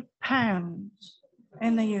 £200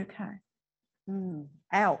 in the UK.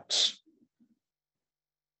 Ouch.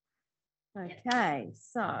 Okay,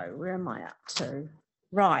 so where am I up to?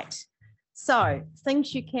 Right. So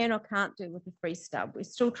things you can or can't do with the free stuff. We're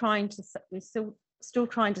still trying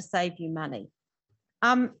to save you money.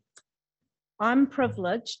 I'm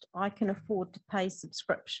privileged. I can afford to pay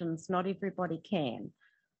subscriptions. Not everybody can.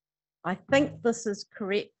 I think this is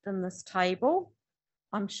correct in this table.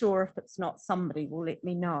 I'm sure if it's not, somebody will let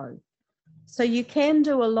me know. So you can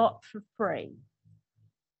do a lot for free,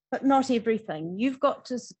 but not everything. You've got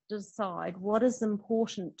to decide what is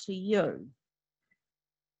important to you.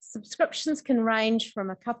 Subscriptions can range from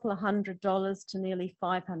a couple of $100 to nearly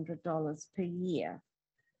 $500 per year.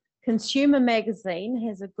 Consumer Magazine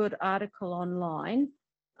has a good article online.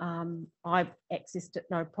 I've accessed it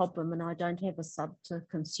no problem, and I don't have a sub to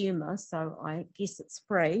Consumer, so I guess it's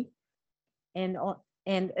free. And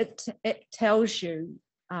it tells you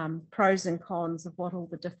pros and cons of what all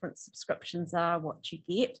the different subscriptions are, what you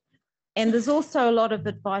get. And there's also a lot of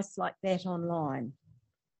advice like that online.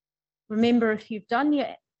 Remember, if you've done your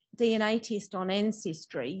DNA test on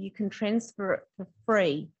Ancestry, you can transfer it for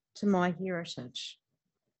free to My Heritage.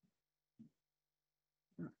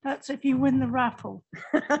 That's if you win the raffle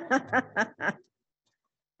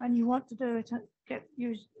and you want to do it and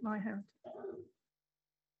use My Heritage.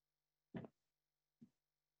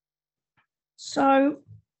 So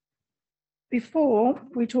before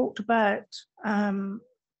we talked about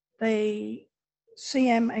the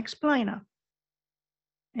CM Explainer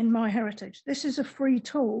in My Heritage. This is a free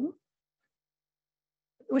tool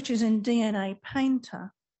which is in DNA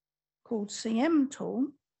Painter called CM Tool,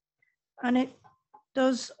 and it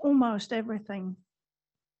does almost everything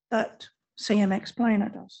that CM Explainer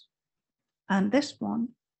does. And this one,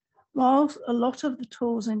 while a lot of the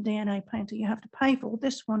tools in DNA Painter you have to pay for,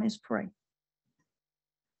 this one is free.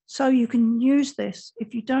 So you can use this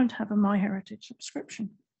if you don't have a My Heritage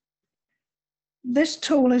subscription. This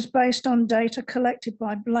tool is based on data collected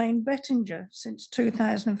by Blaine Bettinger since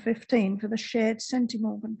 2015 for the Shared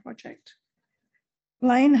Centimorgan project.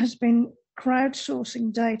 Blaine has been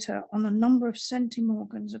crowdsourcing data on the number of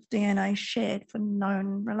centimorgans of DNA shared for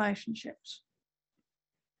known relationships.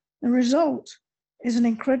 The result is an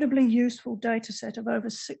incredibly useful data set of over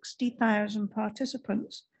 60,000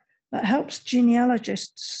 participants that helps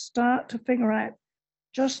genealogists start to figure out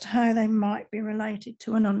just how they might be related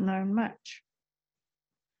to an unknown match.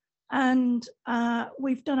 And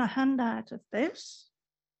we've done a handout of this.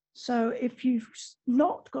 So if you've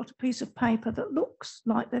not got a piece of paper that looks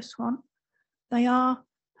like this one, they are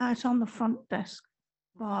out on the front desk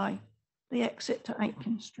by the exit to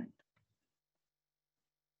Aitken Street.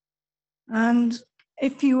 And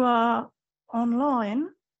if you are online,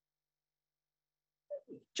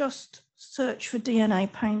 just search for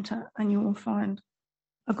DNA painter and you will find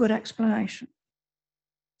a good explanation.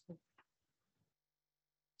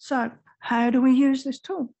 So how do we use this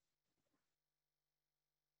tool?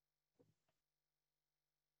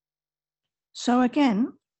 So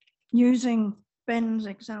again, using Ben's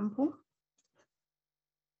example,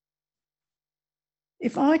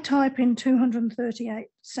 if I type in 238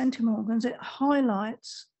 centimorgans, it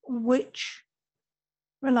highlights which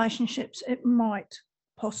relationships it might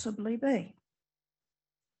possibly be.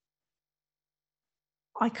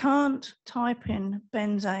 I can't type in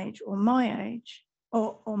Ben's age or my age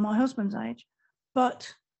or my husband's age,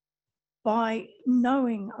 but by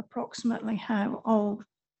knowing approximately how old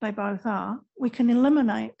they both are, we can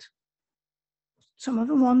eliminate some of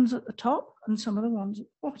the ones at the top and some of the ones at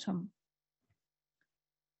the bottom.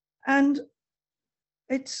 And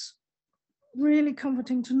it's really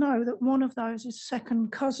comforting to know that one of those is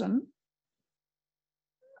second cousin.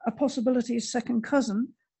 A possibility is second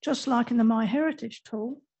cousin, just like in the MyHeritage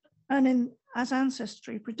tool and as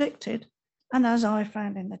Ancestry predicted, and as I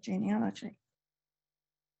found in the genealogy.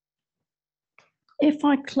 If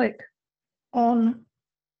I click on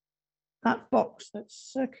that box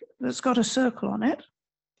that's got a circle on it,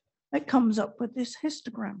 it comes up with this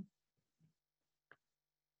histogram.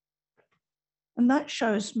 And that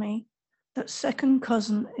shows me that second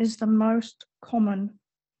cousin is the most common,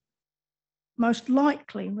 most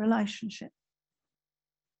likely relationship.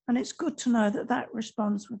 And it's good to know that that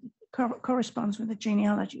corresponds with the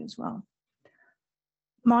genealogy as well.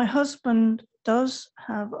 My husband does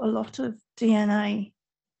have a lot of DNA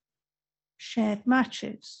shared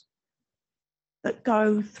matches that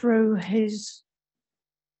go through his,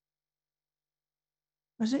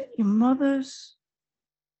 was it your mother's?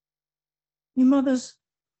 Your mother's,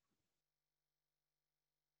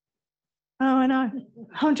 oh, I know.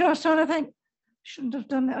 I'm just trying to think. Shouldn't have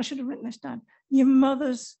done that. I should have written this down. Your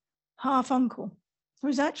mother's half uncle, who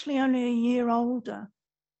is actually only a year older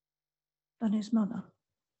than his mother.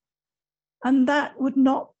 And that would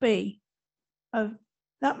not be,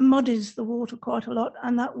 that muddies the water quite a lot,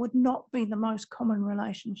 and that would not be the most common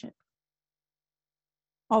relationship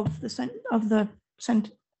on the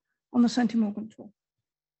centimorgan tool.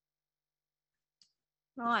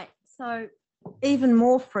 Right, so even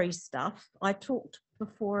more free stuff. I talked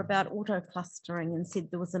before about auto clustering and said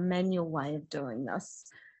there was a manual way of doing this.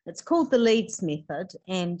 It's called the Leeds method,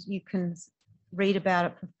 and you can read about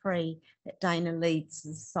it for free at Dana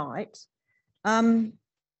Leeds' site.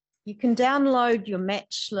 You can download your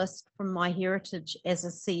match list from MyHeritage as a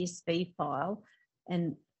CSV file,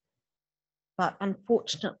 but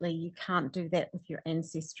unfortunately you can't do that with your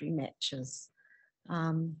Ancestry matches.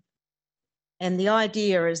 And the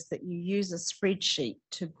idea is that you use a spreadsheet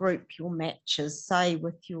to group your matches, say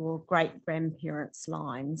with your great-grandparents'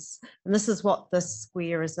 lines. And this is what this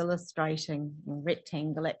square is illustrating, or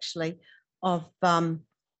rectangle actually, of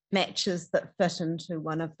matches that fit into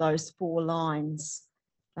one of those 4 lines.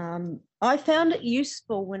 I found it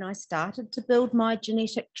useful when I started to build my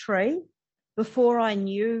genetic tree, before I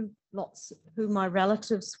knew who my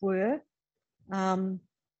relatives were.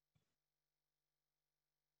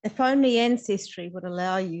 If only Ancestry would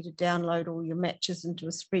allow you to download all your matches into a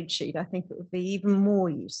spreadsheet, I think it would be even more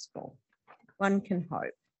useful. One can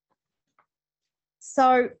hope.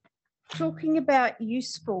 So, talking about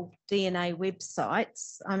useful DNA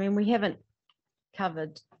websites, I mean, we haven't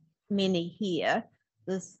covered many here.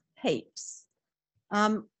 There's heaps.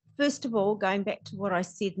 First of all, going back to what I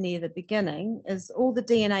said near the beginning, is all the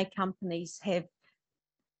DNA companies have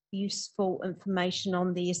useful information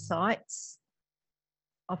on their sites.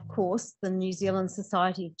 Of course, the New Zealand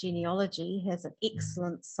Society of Genealogy has an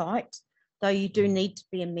excellent site, though you do need to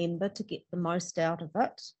be a member to get the most out of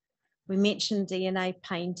it. We mentioned DNA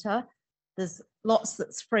Painter. There's lots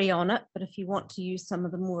that's free on it, but if you want to use some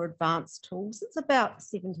of the more advanced tools, it's about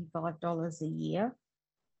 $75 a year.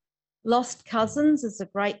 Lost Cousins is a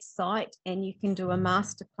great site, and you can do a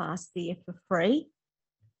masterclass there for free.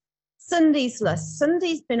 Cindy's List.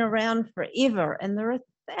 Cindy's been around forever, and there are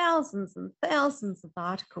thousands and thousands of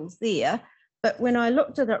articles there. But when I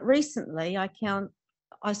looked at it recently, I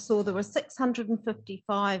saw there were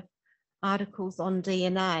 655 articles on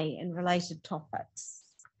DNA and related topics.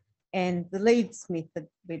 And the Leeds method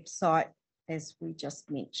website, as we just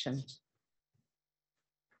mentioned.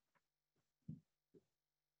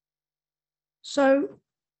 So,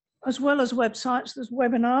 as well as websites, there's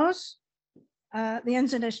webinars. The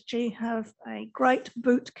NZSG have a great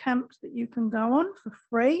boot camp that you can go on for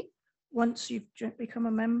free once you've become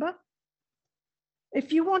a member.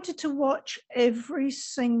 If you wanted to watch every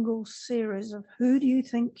single series of Who Do You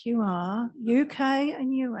Think You Are, UK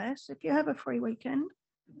and US, if you have a free weekend,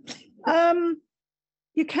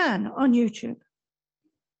 you can on YouTube.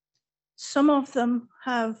 Some of them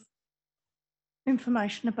have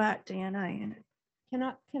information about DNA in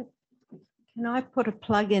it. Can I put a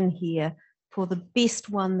plug in here for the best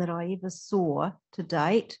one that I ever saw to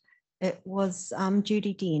date? It was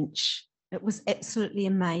Judi Dench. It was absolutely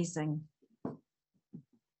amazing.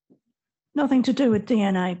 Nothing to do with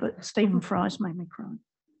DNA, but Stephen Fry's made me cry.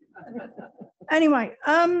 Anyway,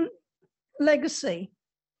 legacy.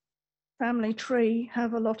 Family Tree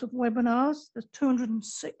have a lot of webinars. There's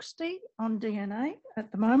 260 on DNA at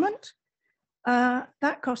the moment.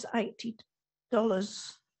 That costs $80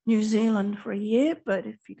 New Zealand for a year, but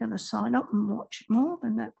if you're going to sign up and watch it more,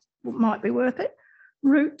 then that might be worth it.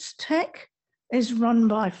 Roots Tech is run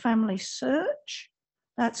by Family Search.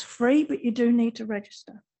 That's free, but you do need to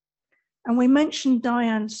register. And we mentioned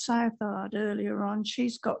Diane Southard earlier on.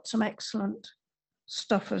 She's got some excellent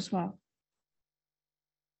stuff as well.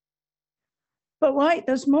 But wait,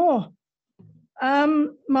 there's more.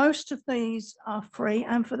 Most of these are free.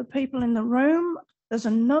 And for the people in the room, there's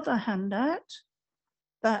another handout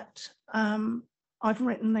that I've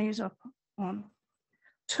written these up on.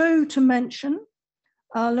 Two to mention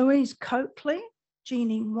are Louise Coakley,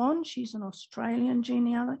 Jeannie Wan, she's an Australian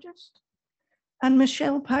genealogist. And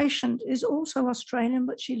Michelle Patient is also Australian,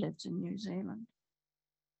 but she lives in New Zealand.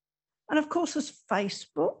 And of course, there's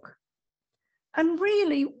Facebook. And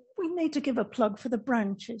really, we need to give a plug for the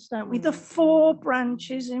branches, don't we? The 4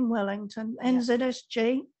 branches in Wellington,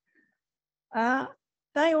 NZSG,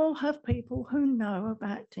 they all have people who know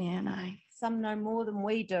about DNA. Some know more than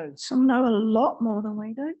we do. Some know a lot more than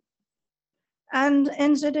we do. And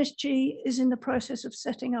NZSG is in the process of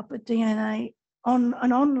setting up an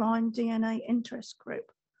online DNA interest group.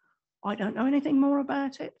 I don't know anything more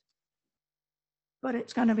about it, but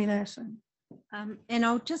it's going to be there soon. And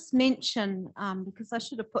I'll just mention, because I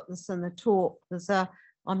should have put this in the talk,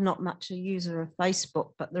 I'm not much a user of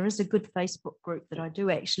Facebook, but there is a good Facebook group that I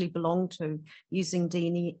do actually belong to using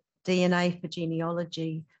DNA for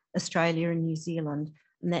Genealogy, Australia and New Zealand,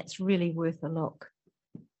 and that's really worth a look.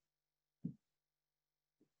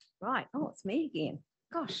 Right, oh, it's me again.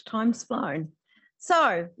 Gosh, time's flown.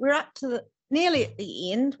 So we're up to nearly at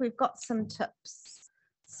the end. We've got some tips.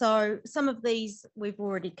 So some of these we've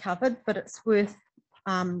already covered, but it's worth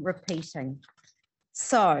repeating.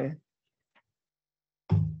 So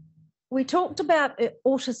we talked about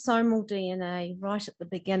autosomal DNA right at the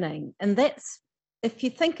beginning, and that's, if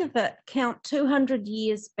you think of it, count 200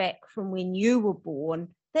 years back from when you were born,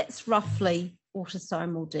 that's roughly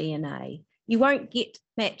autosomal DNA. You won't get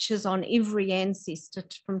matches on every ancestor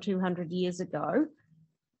from 200 years ago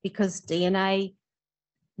because DNA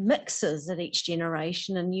mixes at each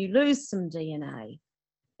generation and you lose some DNA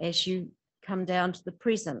as you come down to the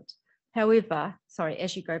present. However, sorry,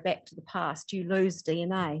 as you go back to the past, you lose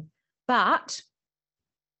DNA. But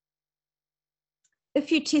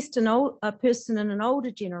if you test a person in an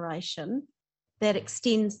older generation, that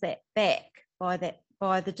extends that back by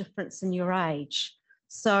the difference in your age.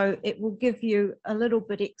 So it will give you a little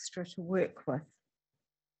bit extra to work with.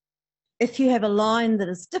 If you have a line that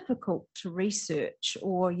is difficult to research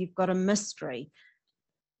or you've got a mystery,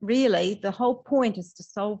 really the whole point is to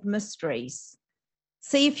solve mysteries.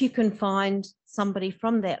 See if you can find somebody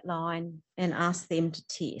from that line and ask them to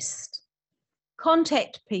test.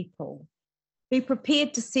 Contact people. Be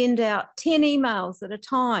prepared to send out 10 emails at a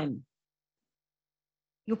time.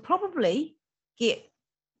 You'll probably get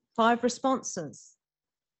 5 responses.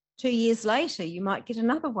 2 years later, you might get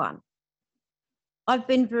another one. I've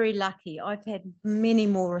been very lucky. I've had many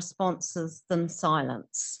more responses than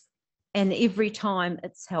silence. And every time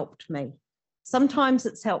it's helped me. Sometimes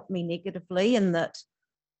it's helped me negatively in that,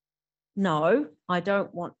 no, I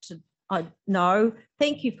don't want to, no,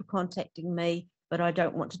 thank you for contacting me, but I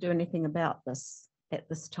don't want to do anything about this at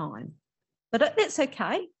this time. But that's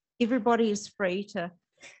okay. Everybody is free to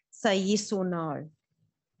say yes or no.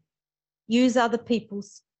 Use other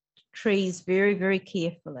people's trees very, very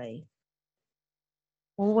carefully.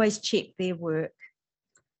 Always check their work.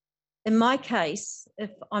 In my case,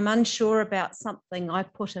 if I'm unsure about something, I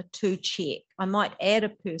put a to check. I might add a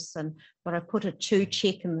person, but I put a to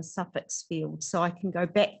check in the suffix field so I can go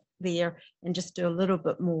back there and just do a little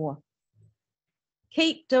bit more.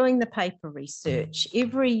 Keep doing the paper research.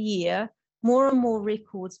 Every year, more and more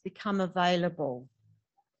records become available.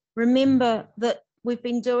 Remember that we've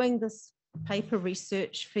been doing this paper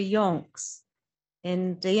research for yonks,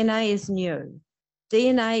 and DNA is new.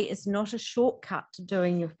 DNA is not a shortcut to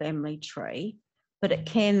doing your family tree. but it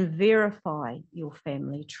can verify your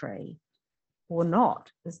family tree or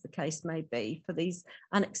not, as the case may be, for these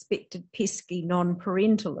unexpected, pesky,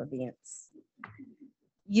 non-parental events.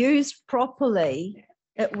 Used properly,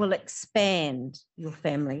 it will expand your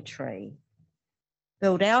family tree.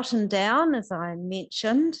 Build out and down, as I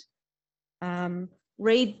mentioned.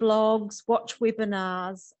 Read blogs, watch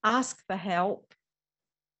webinars, ask for help.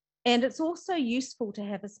 And it's also useful to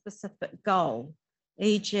have a specific goal,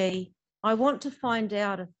 e.g., I want to find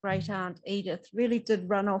out if Great Aunt Edith really did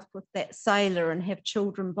run off with that sailor and have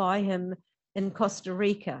children by him in Costa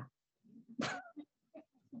Rica.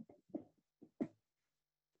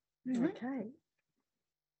 Okay.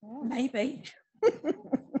 Maybe.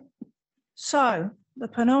 So the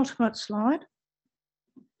penultimate slide.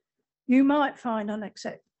 You might find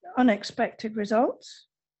unexpected results.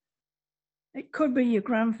 It could be your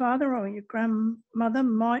grandfather or your grandmother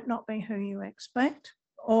might not be who you expect,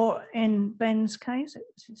 or in Ben's case, it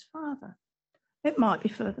was his father. It might be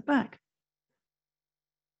further back.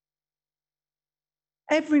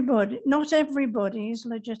 Not everybody is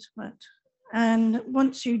legitimate. And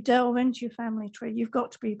once you delve into your family tree, you've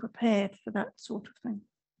got to be prepared for that sort of thing.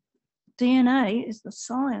 DNA is the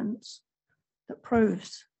science that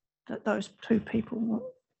proves that those two people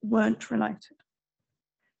weren't related.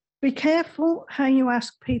 Be careful how you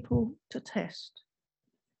ask people to test.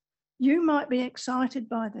 You might be excited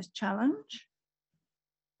by this challenge.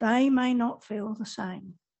 They may not feel the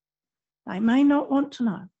same. They may not want to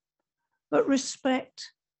know, but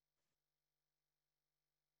respect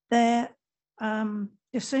their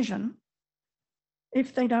decision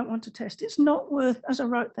if they don't want to test. It's not worth, as I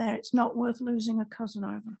wrote there, it's not worth losing a cousin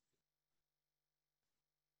over.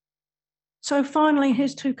 So finally,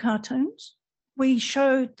 here's two cartoons. We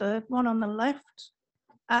showed the one on the left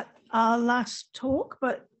at our last talk,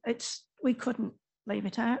 but we couldn't leave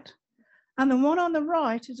it out. And the one on the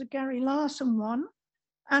right is a Gary Larson one.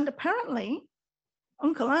 And apparently,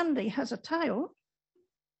 Uncle Andy has a tail.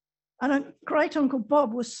 And a great Uncle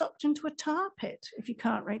Bob was sucked into a tar pit, if you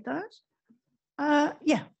can't read those.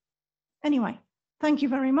 Yeah. Anyway, thank you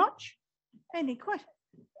very much. Any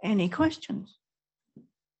questions?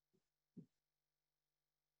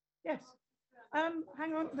 Yes.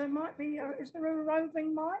 Hang on, there might be, is there a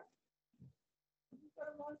roving mic? Got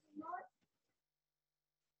a roving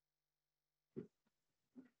mic?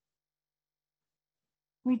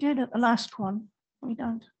 We did at the last one. We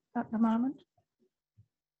don't at the moment.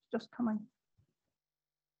 It's just coming.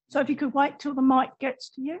 So if you could wait till the mic gets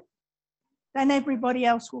to you, then everybody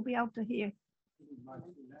else will be able to hear.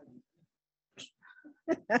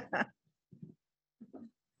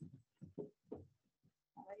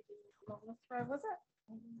 Was it?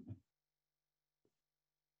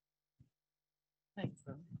 Thanks.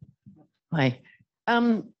 Hi.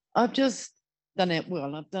 I've just done it.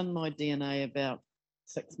 Well, I've done my DNA about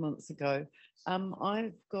 6 months ago.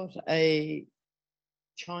 I've got a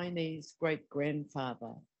Chinese great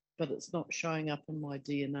grandfather, but it's not showing up in my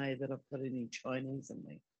DNA that I've got any Chinese in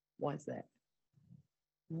me. Why is that?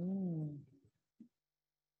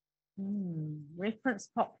 Reference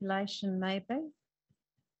population, maybe.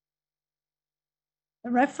 The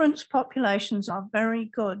reference populations are very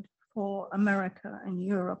good for America and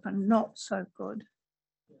Europe and not so good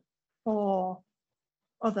for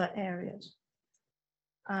other areas.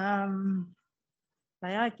 They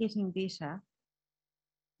are getting better.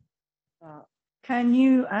 Can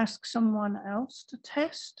you ask someone else to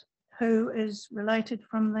test who is related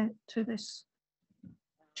to this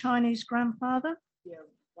Chinese grandfather? Yeah,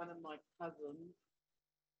 one of my cousins,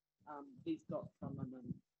 he's got someone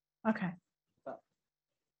in. Okay.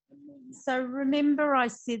 So remember I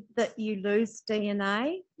said that you lose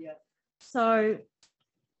DNA? Yeah. So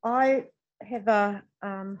I have a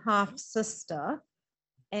half sister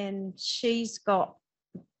and she's got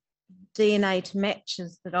DNA to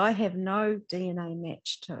matches that I have no DNA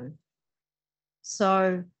match to.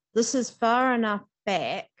 So this is far enough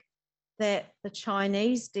back that the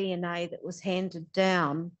Chinese DNA that was handed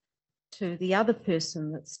down to the other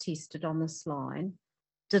person that's tested on this line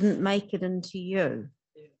didn't make it into you.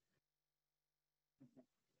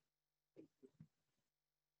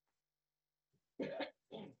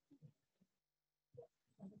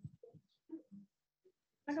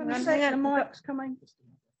 I'm going to say the mic's coming.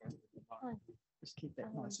 Just keep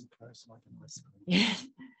that nice and close, like a nice screen. Yeah,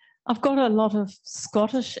 I've got a lot of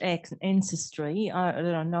Scottish ancestry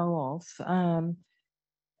that I know of.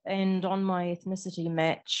 And on my ethnicity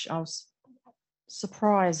match, I was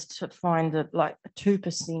surprised to find that like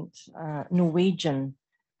 2% Norwegian.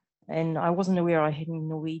 And I wasn't aware I had any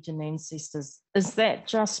Norwegian ancestors. Is that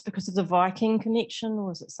just because of the Viking connection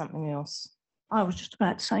or is it something else? I was just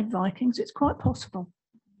about to say Vikings. It's quite possible.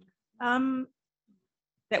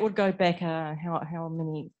 That would go back, how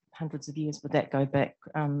many hundreds of years would that go back?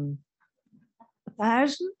 1,000?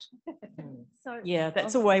 So Yeah,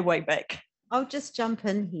 that's a way back. I'll just jump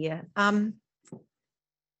in here.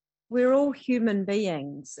 We're all human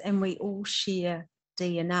beings and we all share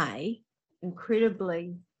DNA,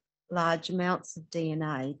 incredibly large amounts of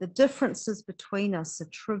DNA. The differences between us are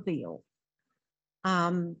trivial.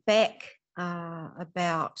 Back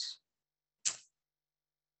about,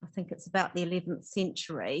 I think it's about the 11th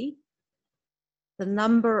century, the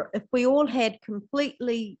number, if we all had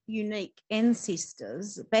completely unique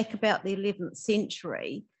ancestors, back about the 11th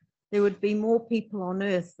century, there would be more people on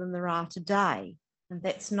Earth than there are today. And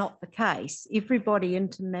that's not the case. Everybody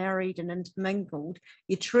intermarried and intermingled.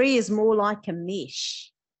 Your tree is more like a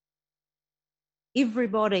mesh.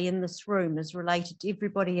 Everybody in this room is related to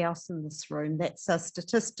everybody else in this room. That's a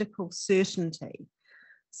statistical certainty.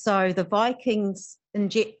 So the Vikings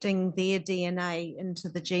injecting their DNA into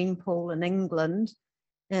the gene pool in England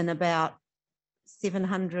in about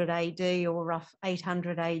 700 AD or rough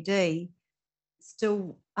 800 AD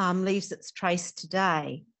still leaves its trace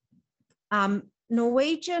today.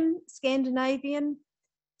 Norwegian, Scandinavian,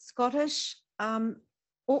 Scottish,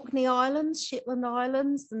 Orkney Islands, Shetland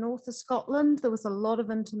Islands, the north of Scotland, there was a lot of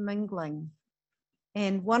intermingling.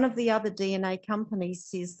 And one of the other DNA companies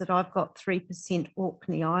says that I've got 3%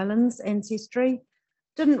 Orkney Islands ancestry.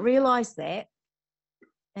 Didn't realise that.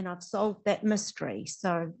 And I've solved that mystery.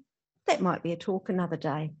 So that might be a talk another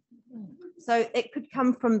day. So it could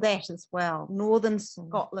come from that as well. Northern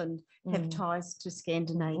Scotland have ties to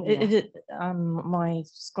Scandinavia. My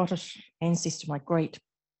Scottish ancestor, my great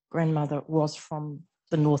grandmother, was from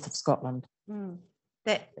the north of Scotland.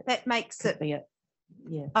 That makes Could it be it.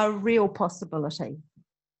 Yeah. a real possibility.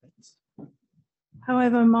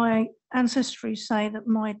 However, my ancestry say that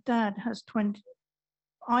my dad has 20,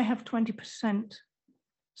 I have 20%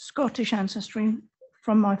 Scottish ancestry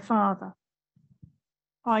from my father.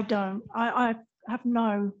 I don't. I have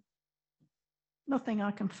nothing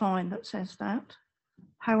I can find that says that.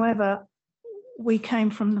 However, we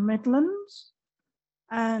came from the Midlands,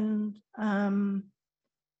 and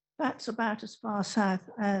that's about as far south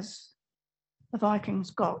as the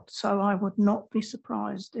Vikings got. So I would not be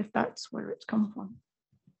surprised if that's where it's come from.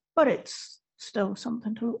 But it's still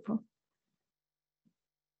something to look for.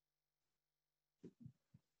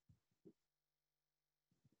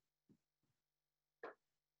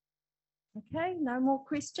 Okay, no more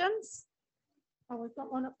questions? Oh, we've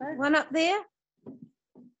got one up there. One up there?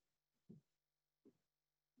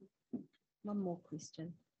 One more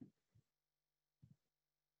question.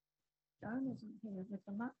 Joan isn't here with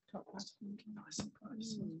the laptop.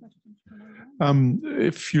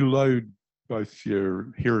 If you load both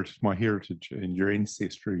your heritage, my heritage, and your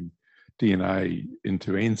ancestry DNA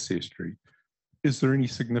into Ancestry, is there any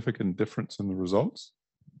significant difference in the results?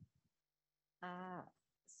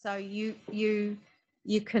 So you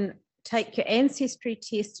can take your ancestry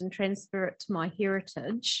test and transfer it to my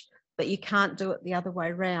heritage, but you can't do it the other way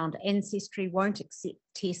around. Ancestry won't accept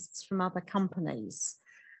tests from other companies.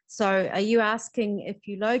 So are you asking, if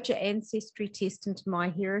you load your ancestry test into my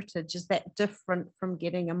heritage, is that different from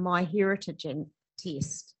getting a my heritage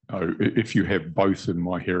test? Oh, if you have both in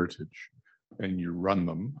my heritage and you run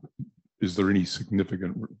them, is there any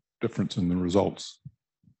significant difference in the results?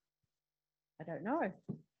 I don't know.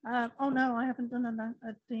 Oh no, I haven't done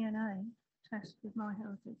a DNA test with my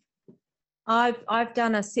heritage. I've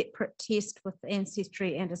done a separate test with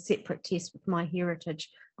ancestry and a separate test with my heritage.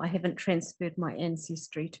 I haven't transferred my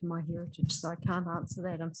ancestry to my heritage, so I can't answer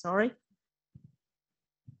that. I'm sorry.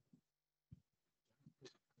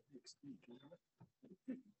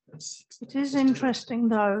 It is interesting,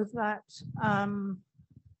 though, that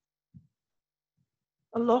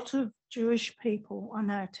a lot of Jewish people are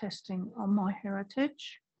now testing on my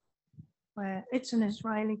heritage, where it's an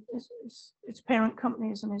Israeli, its parent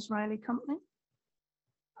company is an Israeli company.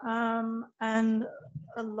 And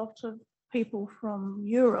a lot of people from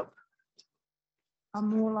Europe are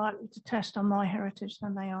more likely to test on my heritage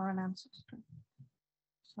than they are on ancestry.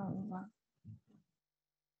 So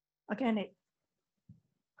again,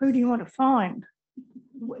 who do you want to find?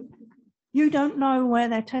 You don't know where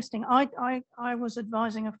they're testing. I was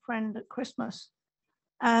advising a friend at Christmas,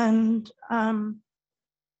 and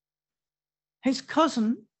his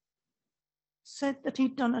cousin said that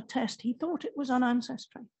he'd done a test. He thought it was on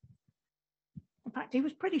Ancestry. In fact, he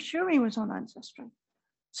was pretty sure he was on Ancestry.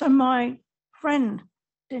 So my friend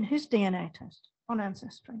did his DNA test on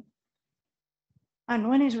Ancestry. And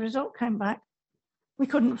when his result came back, we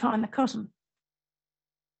couldn't find the cousin.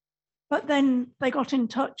 But then they got in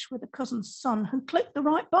touch with the cousin's son who clicked the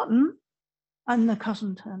right button and the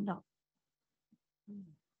cousin turned up.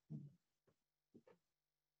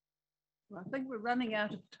 Well, I think we're running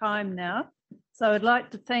out of time now. So I'd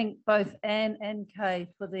like to thank both Anne and Kay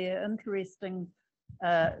for their interesting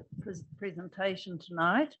presentation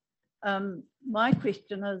tonight. My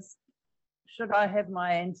question is, should I have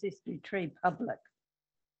my ancestry tree public?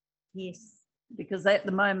 Yes. Because at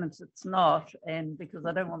the moment it's not, and because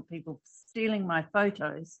I don't want people stealing my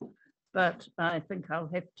photos, but I think I'll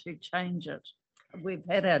have to change it. We've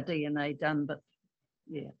had our DNA done, but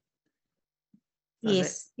yeah. So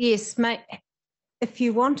Yes, mate. If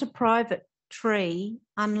you want a private tree,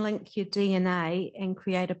 unlink your DNA and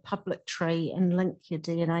create a public tree and link your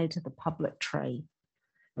DNA to the public tree.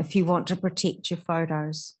 If you want to protect your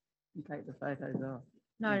photos. Take the photos off.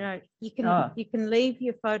 No, you can leave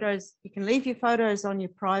your photos. You can leave your photos on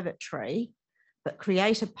your private tree, but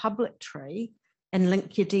create a public tree and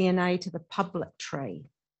link your DNA to the public tree.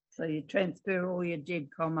 So you transfer all your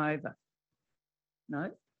GEDCOM over?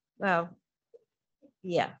 No? Well,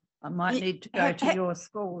 yeah. I might need to go to your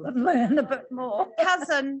school and learn a bit more.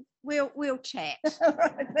 Cousin, we'll chat. All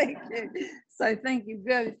right, thank you. So thank you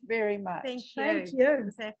both very much. Thank Thank you. you.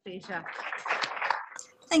 It's our pleasure.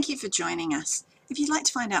 Thank you for joining us. If you'd like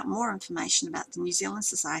to find out more information about the New Zealand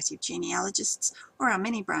Society of Genealogists or our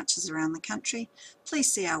many branches around the country,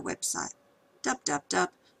 please see our website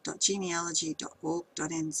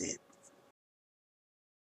www.genealogy.org.nz.